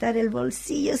va a apretar el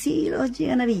bolsillo si los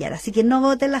llegan a pillar. Así que no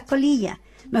boten las colillas,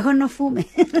 mejor no fume.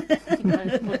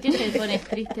 ¿Por qué te pones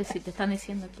triste si te están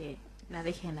diciendo que la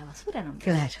dejes en la basura? ¿No?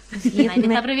 Claro. Sí, Nadie te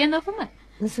está prohibiendo fumar.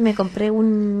 Entonces me compré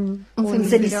un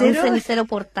cenicero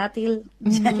portátil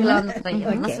que lo ando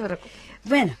trayendo. No Ok. se preocupe.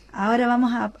 Bueno, ahora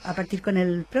vamos a partir con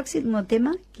el próximo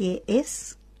tema, que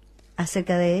es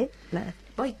acerca de la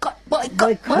Boicot.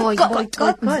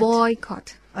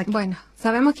 Boicot. Ok. Bueno,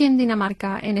 sabemos que en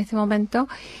Dinamarca en este momento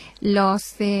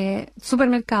los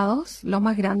supermercados, los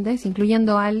más grandes,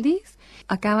 incluyendo Aldi's,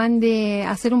 acaban de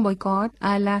hacer un boicot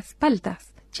a las paltas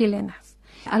chilenas.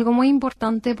 Algo muy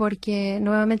importante porque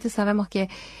nuevamente sabemos que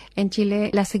en Chile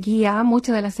la sequía,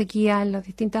 mucha de la sequía en las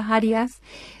distintas áreas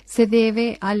se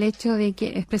debe al hecho de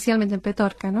que, especialmente en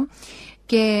Petorca, ¿no?,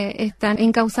 que están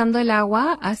encauzando el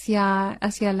agua hacia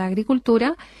la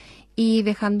agricultura y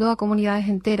dejando a comunidades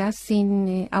enteras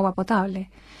sin agua potable.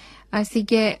 Así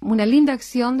que una linda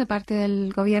acción de parte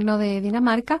del gobierno de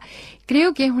Dinamarca.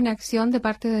 Creo que es una acción de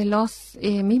parte de los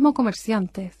mismos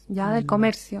comerciantes, ya del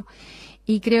comercio.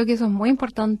 Y creo que eso es muy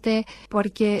importante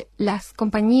porque las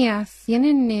compañías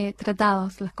tienen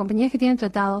tratados, las compañías que tienen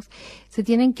tratados se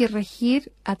tienen que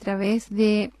regir a través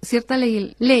de ciertas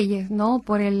leyes, ¿no?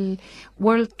 Por el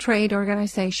World Trade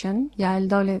Organization, ya el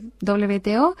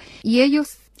WTO, y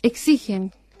ellos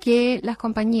exigen que las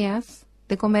compañías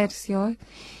de comercio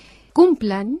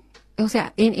cumplan, o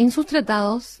sea, en sus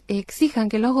tratados exijan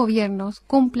que los gobiernos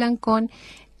cumplan con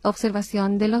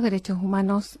observación de los derechos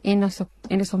humanos en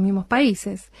esos mismos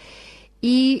países.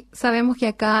 Y sabemos que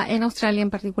acá en Australia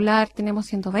en particular tenemos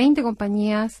 120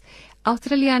 compañías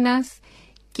australianas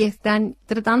que están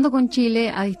tratando con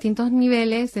Chile a distintos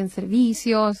niveles en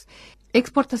servicios,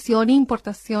 exportación,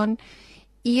 importación,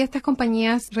 y estas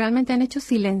compañías realmente han hecho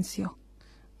silencio,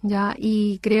 ¿ya?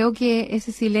 Y creo que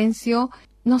ese silencio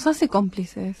nos hace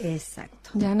cómplices.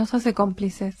 Exacto. Ya nos hace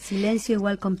cómplices. Silencio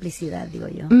igual complicidad, digo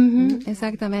yo. Ujú,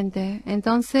 exactamente.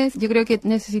 Entonces, yo creo que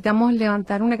necesitamos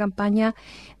levantar una campaña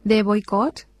de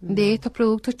boicot de estos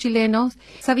productos chilenos,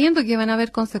 sabiendo que van a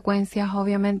haber consecuencias,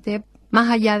 obviamente,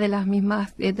 más allá de las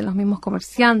mismas, de los mismos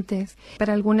comerciantes,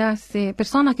 para algunas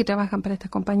personas que trabajan para estas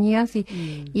compañías,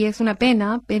 y es una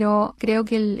pena, pero creo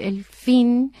que el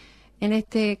fin, en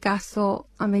este caso,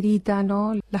 amerita,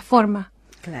 ¿no?, la forma.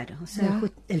 Claro, o sea,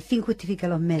 el fin justifica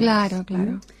los medios. Claro,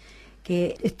 claro. ¿Mm?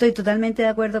 Que estoy totalmente de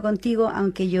acuerdo contigo,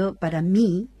 aunque para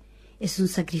mí, es un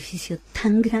sacrificio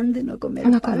tan grande no comer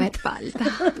palta.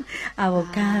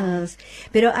 Abocados.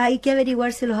 Pero hay que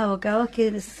averiguar si los abocados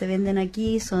que se venden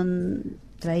aquí son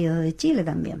traídos de Chile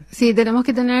también. Sí, tenemos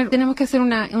que hacer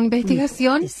una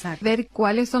investigación, Exacto. ver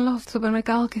cuáles son los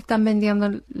supermercados que están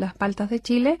vendiendo las paltas de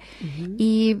Chile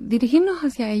y dirigirnos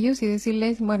hacia ellos y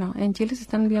decirles, bueno, en Chile se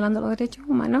están violando los derechos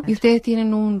humanos y ustedes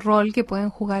tienen un rol que pueden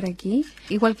jugar aquí,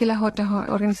 igual que las otras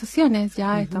organizaciones,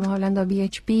 ya estamos hablando de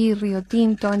BHP, Río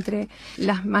Tinto, entre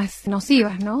las más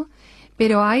nocivas, ¿no?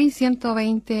 Pero hay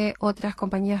 120 otras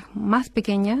compañías más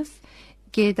pequeñas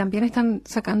que también están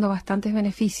sacando bastantes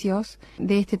beneficios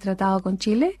de este tratado con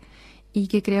Chile y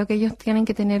que creo que ellos tienen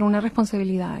que tener una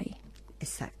responsabilidad ahí.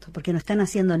 Exacto, porque no están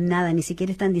haciendo nada, ni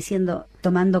siquiera están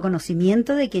tomando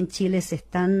conocimiento de que en Chile se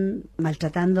están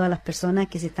maltratando a las personas,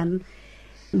 que se están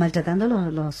maltratando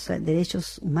los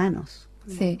derechos humanos.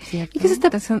 Sí, ¿Cierto? y que se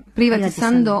está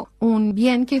privatizando un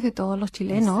bien que es de todos los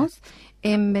chilenos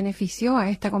en beneficio a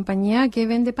esta compañía que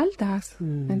vende paltas,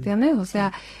 ¿me entiendes? O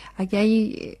sea, aquí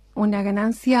hay una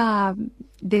ganancia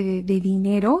de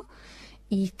dinero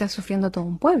y está sufriendo todo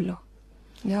un pueblo,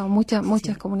 ya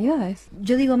muchas comunidades.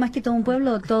 Yo digo más que todo un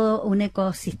pueblo, todo un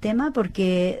ecosistema,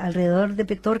 porque alrededor de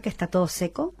Petorca está todo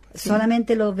seco.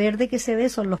 Solamente lo verde que se ve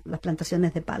son las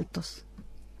plantaciones de paltos.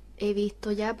 He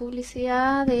visto ya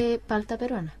publicidad de palta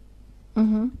peruana.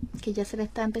 Ujú. que ya se le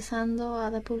está empezando a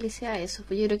dar publicidad a eso.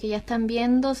 Pues yo creo que ya están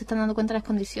viendo, se están dando cuenta de las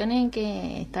condiciones en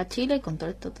que está Chile con todo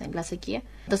esto de la sequía.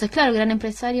 Entonces, claro, el gran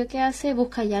empresario que hace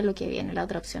busca ya lo que viene, la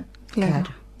otra opción. Claro,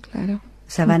 claro.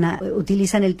 O sea,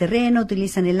 utilizan el terreno,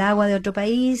 utilizan el agua de otro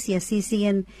país y así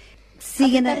siguen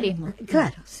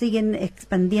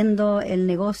expandiendo el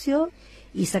negocio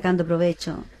y sacando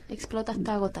provecho. Explota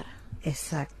hasta agotar.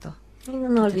 Exacto. Y no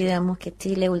nos olvidemos que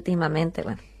Chile últimamente,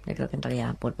 bueno, yo creo que en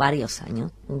realidad por varios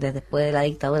años, desde después de la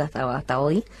dictadura hasta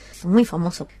hoy, es muy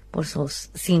famoso por sus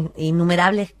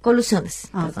innumerables colusiones.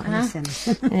 Perdón.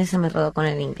 Ese me rodó con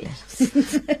el inglés.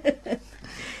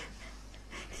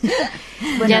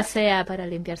 Bueno, ya sea para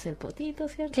limpiarse el potito,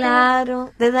 ¿cierto?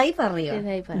 Claro, desde ahí para arriba.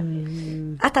 Desde ahí para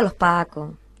arriba. Hasta los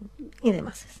pacos y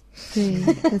demás. Sí,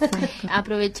 exacto.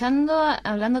 Aprovechando,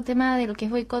 hablando tema de lo que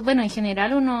es boicot, bueno, en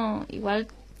general uno, igual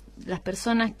las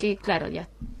personas que, claro, ya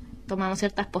tomamos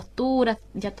ciertas posturas,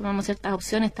 ya tomamos ciertas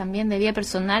opciones también de vida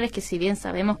personales, que si bien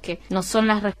sabemos que no son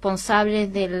las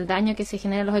responsables del daño que se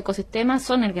genera en los ecosistemas,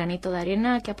 son el granito de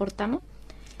arena que aportamos.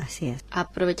 Así es.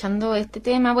 Aprovechando este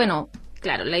tema, bueno,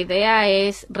 claro, la idea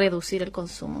es reducir el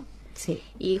consumo. Sí.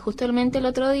 Y justamente el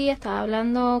otro día estaba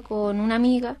hablando con una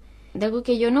amiga de algo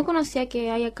que yo no conocía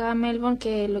que hay acá en Melbourne,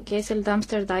 que lo que es el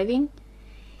dumpster diving,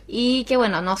 y que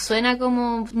bueno, nos suena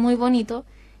como muy bonito,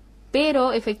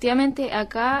 pero efectivamente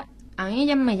acá a mí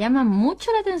ya me llama mucho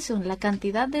la atención la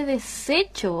cantidad de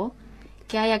desecho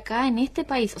que hay acá en este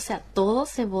país. O sea, todo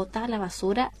se bota a la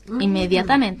basura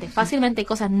inmediatamente, fácilmente,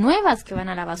 cosas nuevas que van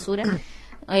a la basura.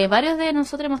 Varios de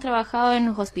nosotros hemos trabajado en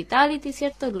hospitality,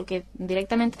 ¿cierto? Lo que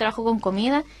directamente trabajo con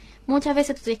comida. Muchas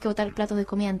veces tú tienes que botar platos de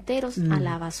comida enteros a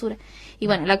la basura. Y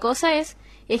bueno, la cosa es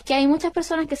que hay muchas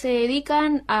personas que se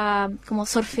dedican a como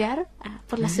surfear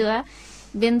por la ciudad,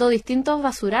 viendo distintos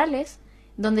basurales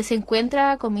donde se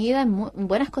encuentra comida en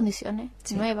buenas condiciones,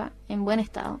 nueva, en buen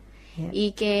estado.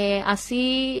 Y que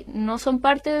así no son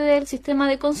parte del sistema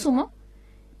de consumo.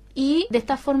 Y de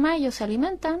esta forma ellos se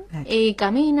alimentan,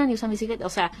 caminan y usan bicicleta. O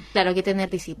sea, claro, hay que tener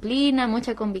disciplina,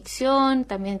 mucha convicción,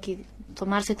 también que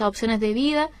tomarse estas opciones de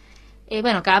vida.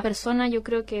 Bueno, cada persona yo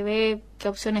creo que ve qué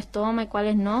opciones toma y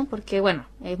cuáles no, porque bueno,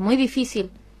 es muy difícil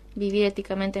vivir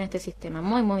éticamente en este sistema,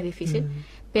 muy, muy difícil.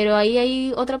 Pero ahí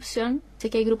hay otra opción. Sé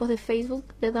que hay grupos de Facebook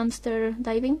de dumpster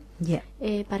diving,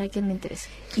 para quien le interese.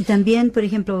 Y también, por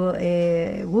ejemplo,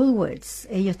 Woolworths,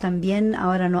 ellos también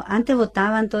ahora no, antes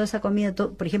botaban toda esa comida,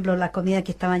 por ejemplo, las comidas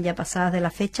que estaban ya pasadas de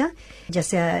la fecha, ya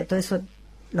sea todo eso,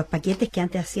 los paquetes que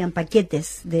antes hacían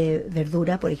paquetes de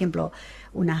verdura, por ejemplo,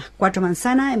 unas 4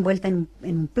 manzanas envueltas en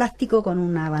un plástico con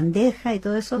una bandeja y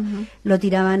todo eso, lo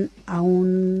tiraban a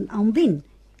un bin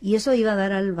y eso iba a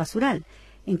dar al basural.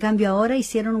 En cambio ahora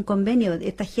hicieron un convenio,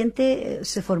 esta gente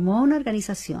se formó una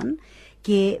organización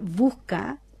que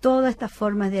busca todas estas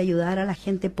formas de ayudar a la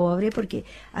gente pobre, porque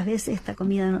a veces esta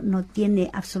comida no tiene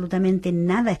absolutamente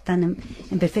nada, están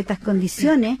en perfectas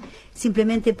condiciones,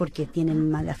 simplemente porque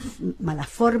tienen mala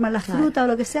forma la fruta o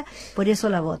lo que sea, por eso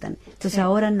la botan. Entonces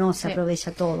ahora no se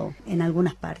aprovecha todo en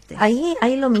algunas partes.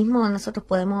 Ahí lo mismo, nosotros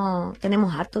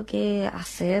tenemos harto que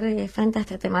hacer frente a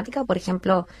esta temática, por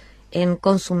ejemplo, en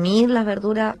consumir las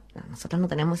verduras. Nosotros no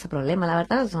tenemos ese problema, la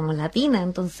verdad, somos latinas,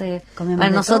 entonces para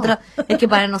nosotros es que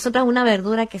para nosotros una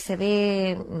verdura que se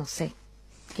ve, no sé,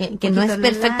 que no es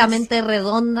perfectamente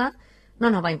redonda, no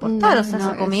nos va a importar, o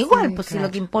sea, se come igual, pues si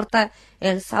lo que importa es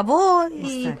el sabor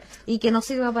y que nos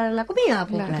sirva para la comida,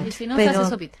 pues. Claro. Y si no, se hace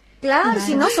sopita. Claro,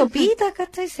 si no, sopita,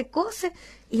 ¿cachai? Se cose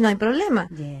y no hay problema.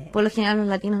 Por lo general los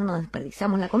latinos no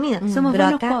desperdiciamos la comida. Somos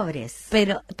buenos pobres.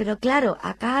 Pero claro,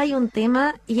 acá hay un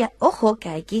tema, y ojo, que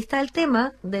aquí está el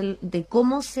tema de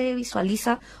cómo se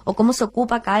visualiza o cómo se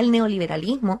ocupa acá el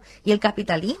neoliberalismo y el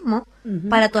capitalismo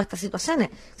para todas estas situaciones.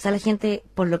 O sea, la gente,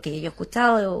 por lo que yo he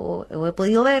escuchado o he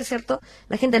podido ver, ¿cierto?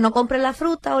 La gente no compra la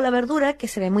fruta o la verdura, que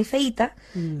se ve muy feíta,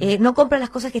 no compra las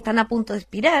cosas que están a punto de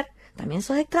expirar. También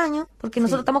eso es extraño, porque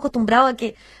nosotros estamos acostumbrados a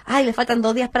que, le faltan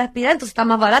 2 días para expirar, entonces está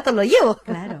más barato, lo llevo.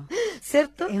 Claro.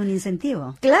 ¿Cierto? Es un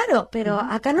incentivo. Claro, pero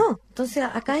acá no. Entonces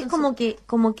acá es como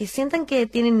que sientan que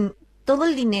tienen todo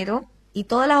el dinero y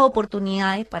todas las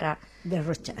oportunidades para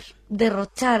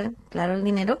derrochar, claro, el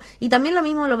dinero. Y también lo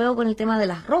mismo lo veo con el tema de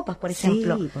las ropas, por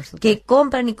ejemplo, que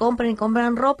compran y compran y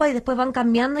compran ropa y después van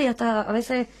cambiando y hasta a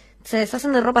veces se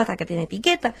deshacen de ropa hasta que tiene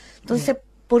etiqueta. Entonces,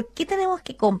 ¿por qué tenemos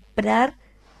que comprar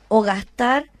o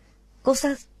gastar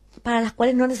cosas para las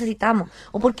cuales no necesitamos?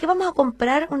 ¿O por qué vamos a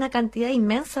comprar una cantidad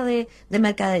inmensa de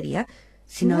mercadería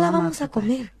si no la vamos a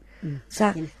comer? O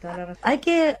sea, hay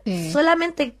que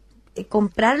solamente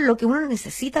comprar lo que uno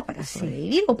necesita para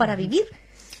sobrevivir o para vivir.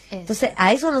 Entonces,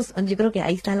 a eso yo creo que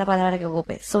ahí está la palabra que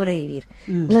ocupé, sobrevivir.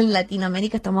 En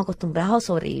Latinoamérica estamos acostumbrados a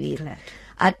sobrevivir. Claro.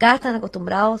 Acá están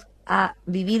acostumbrados a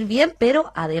vivir bien,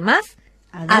 pero además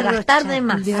a gastar de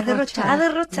más. A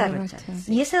derrochar.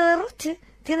 Sí. Y ese derroche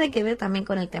tiene que ver también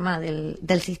con el tema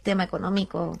del sistema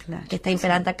económico que está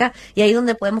imperante acá. Y ahí es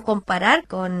donde podemos comparar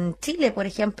con Chile, por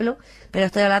ejemplo, pero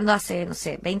estoy hablando hace,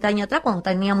 20 años atrás, cuando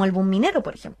teníamos el boom minero,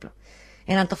 por ejemplo.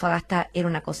 En Antofagasta era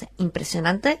una cosa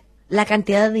impresionante la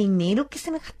cantidad de dinero que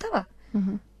se me gastaba.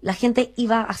 La gente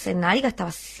iba a cenar y gastaba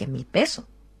 100.000 pesos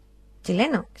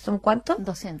chilenos. ¿Son cuántos?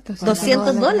 200.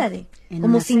 $200. En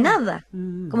Como una si cena. nada.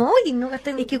 Como, uy, no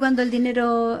gasté ni... Es que cuando el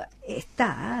dinero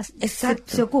está,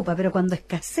 se ocupa, pero cuando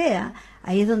escasea,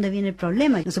 ahí es donde viene el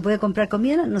problema. No se puede comprar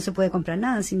comida, no se puede comprar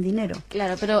nada sin dinero.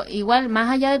 Claro, pero igual, más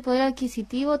allá del poder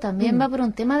adquisitivo, también va por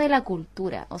un tema de la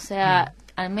cultura. O sea,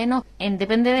 al menos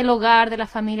depende del hogar, de la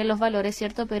familia, los valores,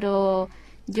 ¿cierto? Pero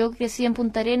yo crecí en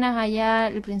Punta Arenas, allá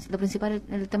lo principal es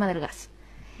el tema del gas.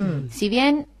 Si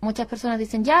bien muchas personas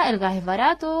dicen, ya, el gas es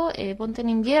barato, ponte en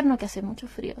invierno que hace mucho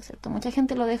frío, ¿cierto? Mucha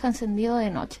gente lo deja encendido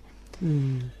de noche.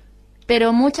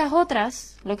 Pero muchas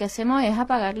otras lo que hacemos es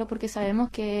apagarlo porque sabemos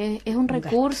que es un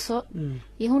recurso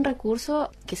y es un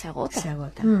recurso que se agota. Se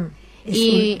agota. Es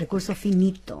Y- un recurso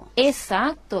finito.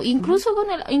 Exacto, incluso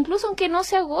incluso aunque no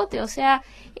se agote, o sea,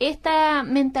 esta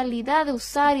mentalidad de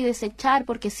usar y desechar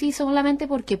porque sí, solamente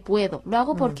porque puedo, lo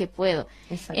hago porque puedo,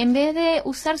 Exacto. en vez de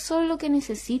usar solo lo que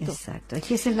necesito, Exacto. Es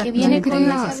que esa es la que viene la con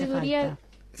mentalidad la que hace sabiduría. falta.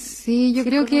 Sí, yo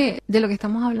creo que de lo que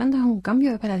estamos hablando es un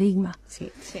cambio de paradigma,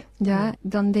 Sí. Sí. ya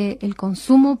donde el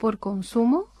consumo por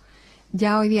consumo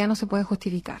ya hoy día no se puede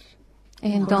justificar.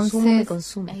 Entonces, Consumo me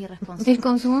consume. Es irresponsable. el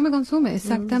consumo me consume,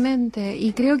 exactamente.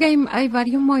 Y creo que hay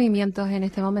varios movimientos en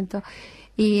este momento.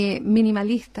 Y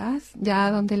minimalistas,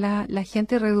 ya donde la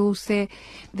gente reduce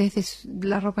desde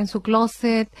la ropa en su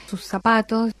closet, sus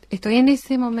zapatos. Estoy en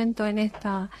ese momento, en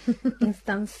esta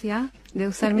instancia de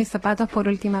usar mis zapatos por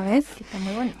última vez Está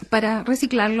muy bonito. para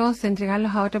reciclarlos,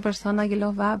 entregarlos a otra persona que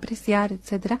los va a apreciar,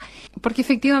 etcétera. Porque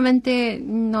efectivamente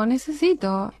no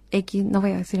necesito X, no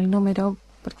voy a decir el número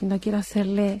porque no quiero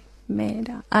hacerle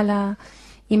mera a la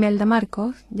Imelda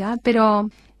Marcos, ¿ya? Pero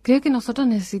creo que nosotros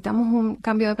necesitamos un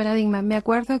cambio de paradigma. Me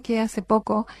acuerdo que hace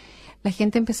poco la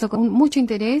gente empezó con mucho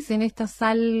interés en esta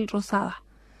sal rosada,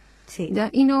 Sí. ¿ya?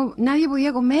 Y nadie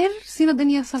podía comer si no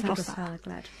tenía sal Sal rosada. rosada,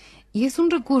 claro. Y es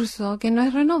un recurso que no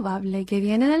es renovable, que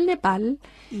viene del Nepal,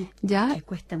 Y ¿ya? que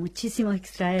cuesta muchísimo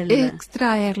extraerlo.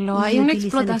 Extraerlo, Y hay una utilizan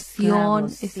explotación,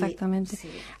 esclavos, sí, exactamente, sí.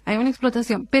 hay una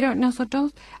explotación, pero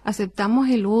nosotros aceptamos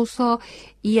el uso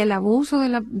y el abuso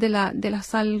de la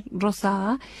sal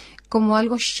rosada como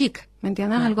algo chic, ¿me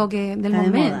entiendes? Claro. Algo que del Está de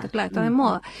momento, moda. claro, está de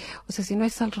moda. O sea, si no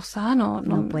es sal rosada, no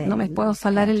No me puedo puede,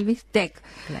 salar claro. el bistec.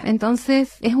 Claro.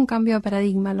 Entonces, es un cambio de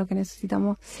paradigma lo que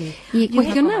necesitamos Sí. y Yo-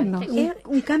 cuestionarnos.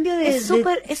 Un cambio de, Es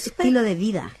súper- de es súper- estilo de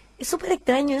vida. Es súper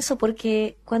extraño eso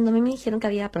porque cuando a mí me dijeron que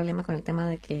había problemas con el tema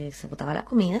de que se botaba la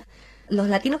comida, los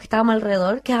latinos que estábamos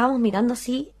alrededor quedábamos mirando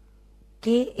así,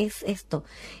 ¿qué es esto?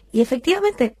 Y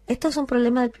efectivamente, esto es un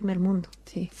problema del primer mundo.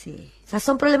 Sí. Sí. O sea,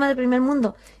 son problemas del primer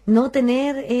mundo. No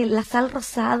tener la sal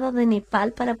rosada de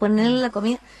Nepal para ponerle en la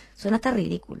comida suena hasta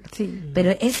ridículo. Sí.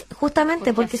 Pero es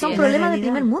justamente porque Porque son así es problemas la del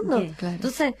realidad. primer mundo. Sí, claro.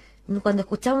 Entonces, cuando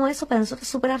escuchamos eso, para nosotros es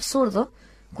súper absurdo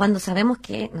cuando sabemos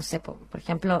que, no sé, por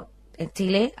ejemplo, en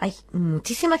Chile hay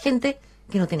muchísima gente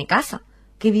que no tiene casa,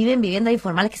 que vive en viviendas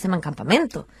informales que se llaman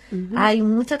campamentos. Hay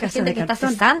mucha Casa gente de que está cartón.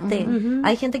 cesante. Ujú.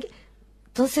 Hay gente que...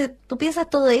 Entonces, tú piensas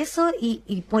todo eso y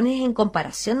pones en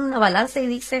comparación una balanza y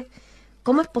dices,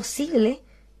 ¿cómo es posible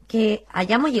que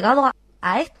hayamos llegado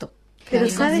a esto? Pero Y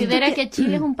sabes tú considera que- que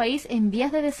Chile es un país en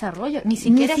vías de desarrollo, ni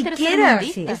siquiera es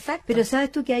tercermundista. Sí. Exacto. Pero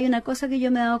sabes tú que hay una cosa que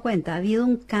yo me he dado cuenta. Ha habido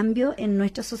un cambio en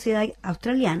nuestra sociedad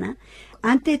australiana.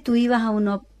 Antes tú ibas a un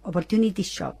opportunity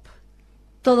shop,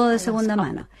 todo de segunda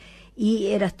mano. Y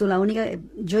eras tú la única,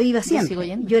 yo iba sigo siempre,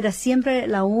 yendo. yo era siempre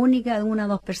la única de una o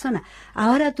dos personas.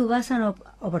 Ahora tú vas a un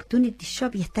opportunity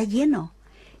shop y está lleno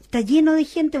de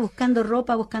gente buscando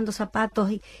ropa, buscando zapatos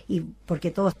y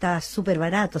porque todo está súper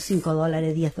barato, $5,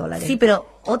 $10. Sí,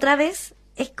 pero otra vez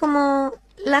es como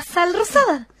la sal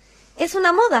rosada. Es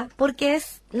una moda, porque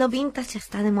es lo vintage,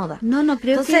 está de moda. No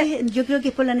creo Entonces, yo creo que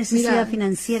es por la necesidad Mira,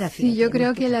 financiera. Sí, fíjate, yo creo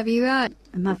más que la vida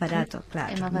es más barato,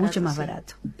 claro, Es más barato, mucho más sí.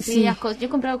 barato. Sí, yo he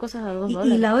comprado cosas a $2.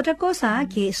 Y la otra cosa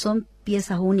que son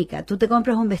piezas únicas. Tú te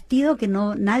compras un vestido que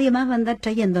no nadie más va a andar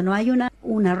trayendo. No hay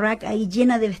una rack ahí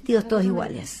llena de vestidos todos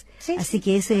iguales. Sí, Así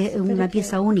que esa es una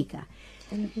pieza única.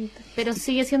 Pero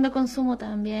sigue siendo consumo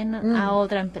también a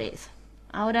otra empresa.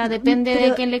 Ahora depende Pero,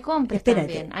 de quién le compre espérate,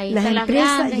 también. Ahí las están las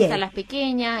empresas, grandes, yeah. están las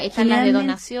pequeñas, están las de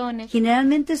donaciones.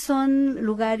 Generalmente son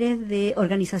lugares de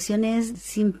organizaciones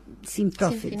sin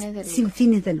profits, sin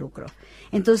fines de lucro.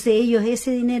 Entonces ellos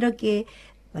ese dinero que,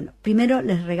 bueno, primero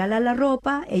les regalan la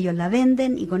ropa, ellos la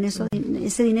venden y con eso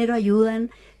ese dinero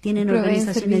ayudan, tienen Proveen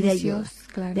organizaciones servicios,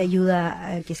 claro. de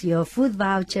ayuda, qué sé yo, food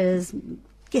vouchers,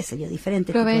 qué sé yo,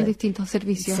 diferentes Proveen tipos de distintos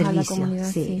servicios a la comunidad.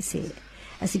 Sí, sí.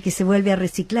 Así que se vuelve a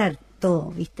reciclar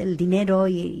todo, ¿viste? El dinero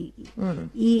y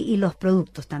los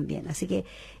productos también. Así que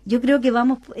yo creo que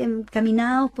vamos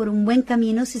encaminados por un buen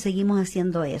camino si seguimos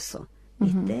haciendo eso,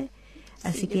 ¿viste?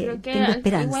 Así que tengo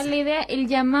esperanza. Igual la idea, el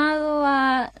llamado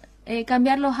a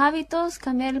cambiar los hábitos,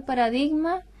 cambiar el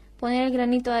paradigma, poner el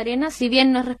granito de arena, si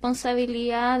bien no es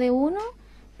responsabilidad de uno,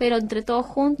 pero entre todos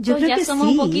juntos ya somos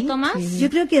un poquito más. Sí.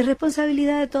 Yo creo que es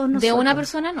responsabilidad de todos nosotros. De una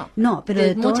persona no. No, pero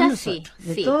de todos muchas nosotros. Sí,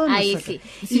 de todos ahí nosotros.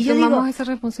 sí. Si yo tomamos digo, esa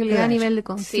responsabilidad claro, a nivel de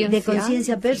conciencia. de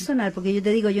conciencia personal, porque yo te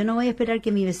digo, yo no voy a esperar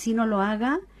que mi vecino lo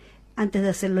haga antes de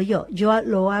hacerlo yo. Yo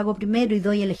lo hago primero y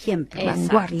doy el ejemplo.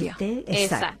 Vanguardia.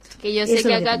 Exacto. Que yo sé Eso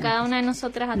que es lo acá que cada una de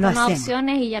nosotras ha tomado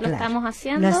opciones y ya lo estamos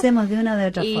haciendo. Lo hacemos de una o de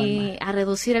otra forma. Y a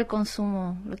reducir el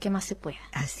consumo lo que más se pueda.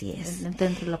 Así es. Dentro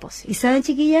de lo posible. Y saben,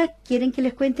 chiquillas, quieren que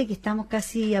les cuente que estamos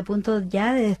casi a punto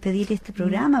ya de despedir este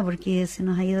programa porque se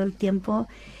nos ha ido el tiempo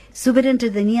súper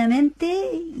entretenidamente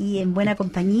y en buena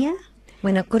compañía.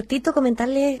 Bueno, cortito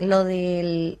comentarles lo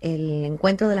del el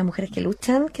encuentro de las mujeres que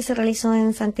luchan que se realizó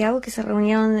en Santiago, que se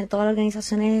reunieron de todas las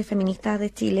organizaciones feministas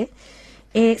de Chile.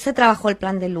 Se trabajó el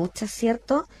plan de lucha,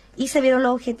 ¿cierto? Y se vieron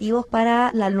los objetivos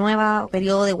para la nueva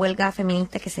periodo de huelga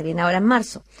feminista que se viene ahora en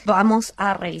marzo. Vamos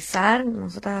a realizar,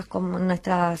 nosotras como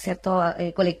nuestra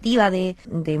colectiva de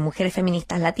mujeres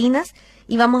feministas latinas,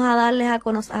 y vamos a darles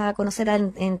a conocer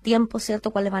en tiempo,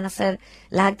 ¿cierto?, cuáles van a ser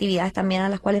las actividades también a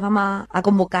las cuales vamos a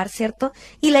convocar, ¿cierto?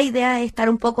 Y la idea es estar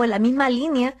un poco en la misma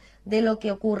línea de lo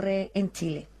que ocurre en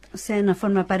Chile. O sea, de una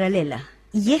forma paralela.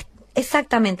 Y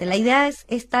exactamente, la idea es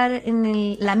estar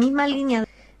en la misma línea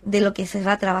de lo que se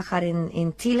va a trabajar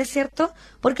en Chile, ¿cierto?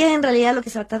 Porque es en realidad lo que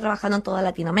se está trabajando en toda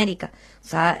Latinoamérica. O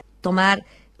sea, tomar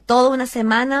toda una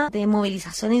semana de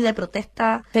movilización y de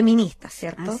protesta feminista,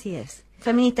 ¿cierto? Así es.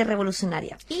 Feminista y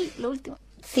revolucionaria. Y lo último.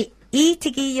 Sí. Y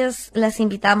chiquillos, las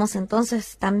invitamos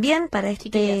entonces también para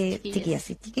Chiquillas.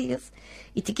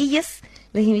 Chiquillas,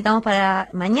 les invitamos para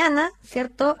mañana,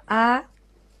 ¿cierto? A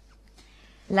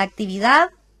la actividad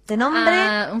de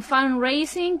nombre... un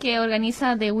fundraising que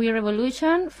organiza The We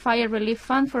Revolution, Fire Relief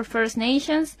Fund for First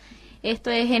Nations.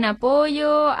 Esto es en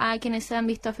apoyo a quienes se han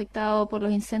visto afectados por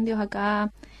los incendios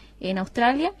acá en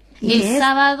Australia. ¿Y el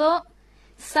sábado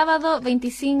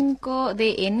 25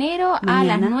 de enero mañana, a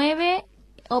las 9,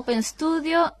 Open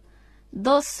Studio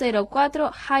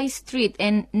 204 High Street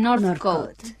en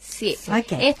Northcote. Sí.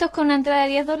 Okay. Esto es con una entrada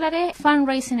de $10,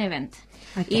 fundraising event.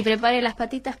 Okay. Y prepare las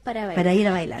patitas para bailar. Para ir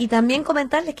a bailar. Y también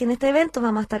comentarles que en este evento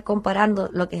vamos a estar comparando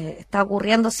lo que está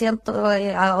ocurriendo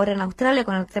ahora en Australia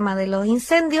con el tema de los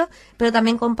incendios, pero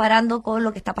también comparando con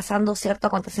lo que está pasando, ¿cierto?,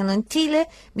 aconteciendo en Chile,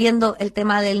 viendo el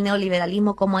tema del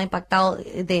neoliberalismo, cómo ha impactado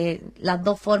de las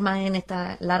dos formas en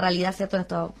la realidad, ¿cierto?, en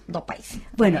estos dos países.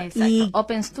 Bueno, exacto. y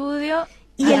Open Studio.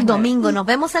 Y el domingo nos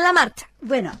vemos en la marcha.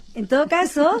 bueno, en todo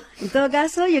caso,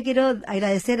 yo quiero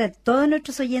agradecer a todos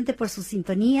nuestros oyentes por su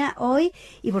sintonía hoy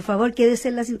y por favor quédese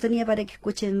en la sintonía para que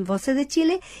escuchen Voces de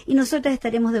Chile y nosotras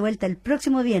estaremos de vuelta el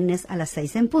próximo viernes a las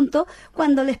 6 en punto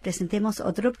cuando les presentemos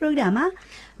otro programa.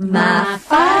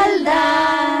 Mafalda.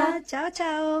 Chao,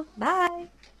 chao.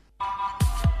 Bye.